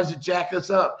up, tries to jack us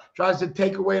up, tries to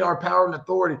take away our power and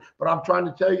authority. But I'm trying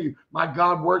to tell you, my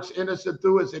God works in us and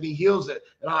through us, and he heals it.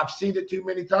 And I've seen it too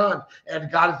many times.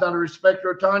 And God is not a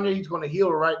respecter of Tanya. He's going to heal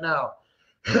her right now.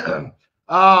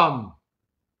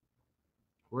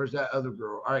 Where's that other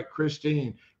girl? All right,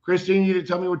 Christine. Christine, you need to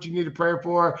tell me what you need to pray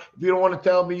for. If you don't want to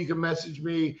tell me, you can message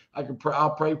me.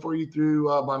 I'll pray for you through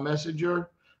my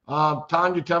messenger.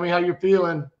 Tanya, tell me how you're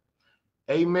feeling.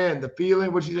 Amen. The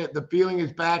feeling, what you said, the feeling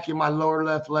is back in my lower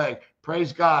left leg.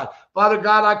 Praise God. Father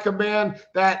God, I command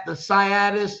that the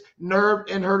sciatus nerve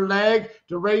in her leg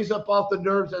to raise up off the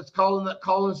nerves that's causing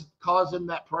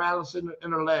that paralysis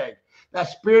in her leg. That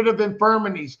spirit of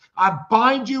infirmities, I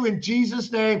bind you in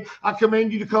Jesus' name. I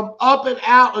command you to come up and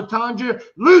out, Latanja.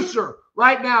 Loose her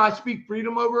right now. I speak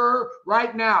freedom over her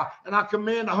right now. And I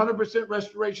command 100%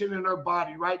 restoration in her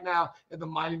body right now in the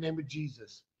mighty name of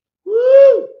Jesus.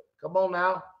 Woo! Come on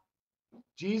now.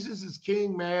 Jesus is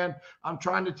king, man. I'm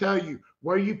trying to tell you,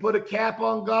 where you put a cap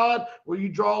on God, where you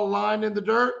draw a line in the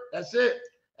dirt, that's it.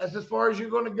 That's as far as you're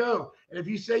going to go. And if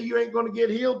you say you ain't going to get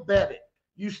healed, bet it.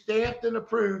 You stamped and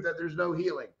approved that there's no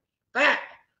healing. Fact.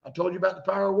 I told you about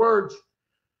the power of words.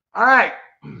 All right.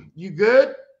 You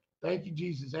good? Thank you,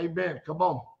 Jesus. Amen. Come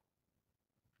on. All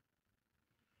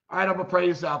right, I'm going to pray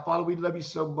this out. Father, we love you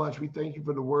so much. We thank you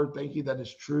for the word. Thank you that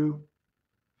it's true.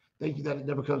 Thank you that it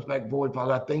never comes back void,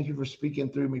 Father. I thank you for speaking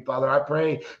through me, Father. I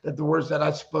pray that the words that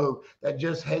I spoke, that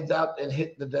just heads out and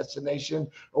hit the destination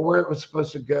or where it was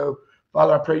supposed to go,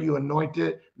 Father, I pray you anoint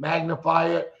it, magnify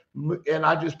it, and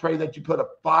I just pray that you put a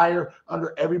fire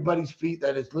under everybody's feet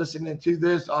that is listening to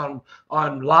this on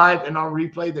live and on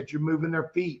replay, that you're moving their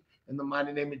feet in the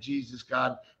mighty name of Jesus,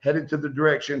 God, headed to the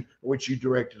direction which you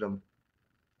directed them.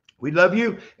 We love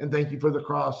you and thank you for the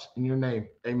cross in your name.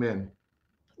 Amen.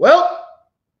 Well,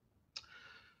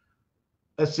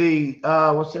 let's see.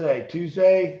 What's today?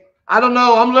 Tuesday? I don't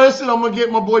know. I'm listening. I'm going to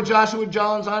get my boy Joshua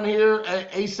Johns on here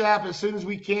ASAP as soon as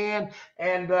we can.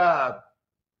 And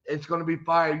it's going to be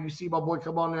fire. You see my boy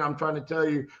come on there. I'm trying to tell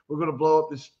you, we're going to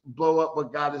blow up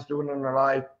what God is doing in our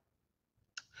life.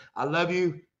 I love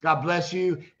you. God bless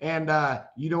you. And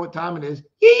you know what time it is.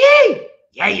 Yee!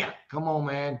 Yeah. Come on,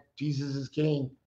 man. Jesus is king.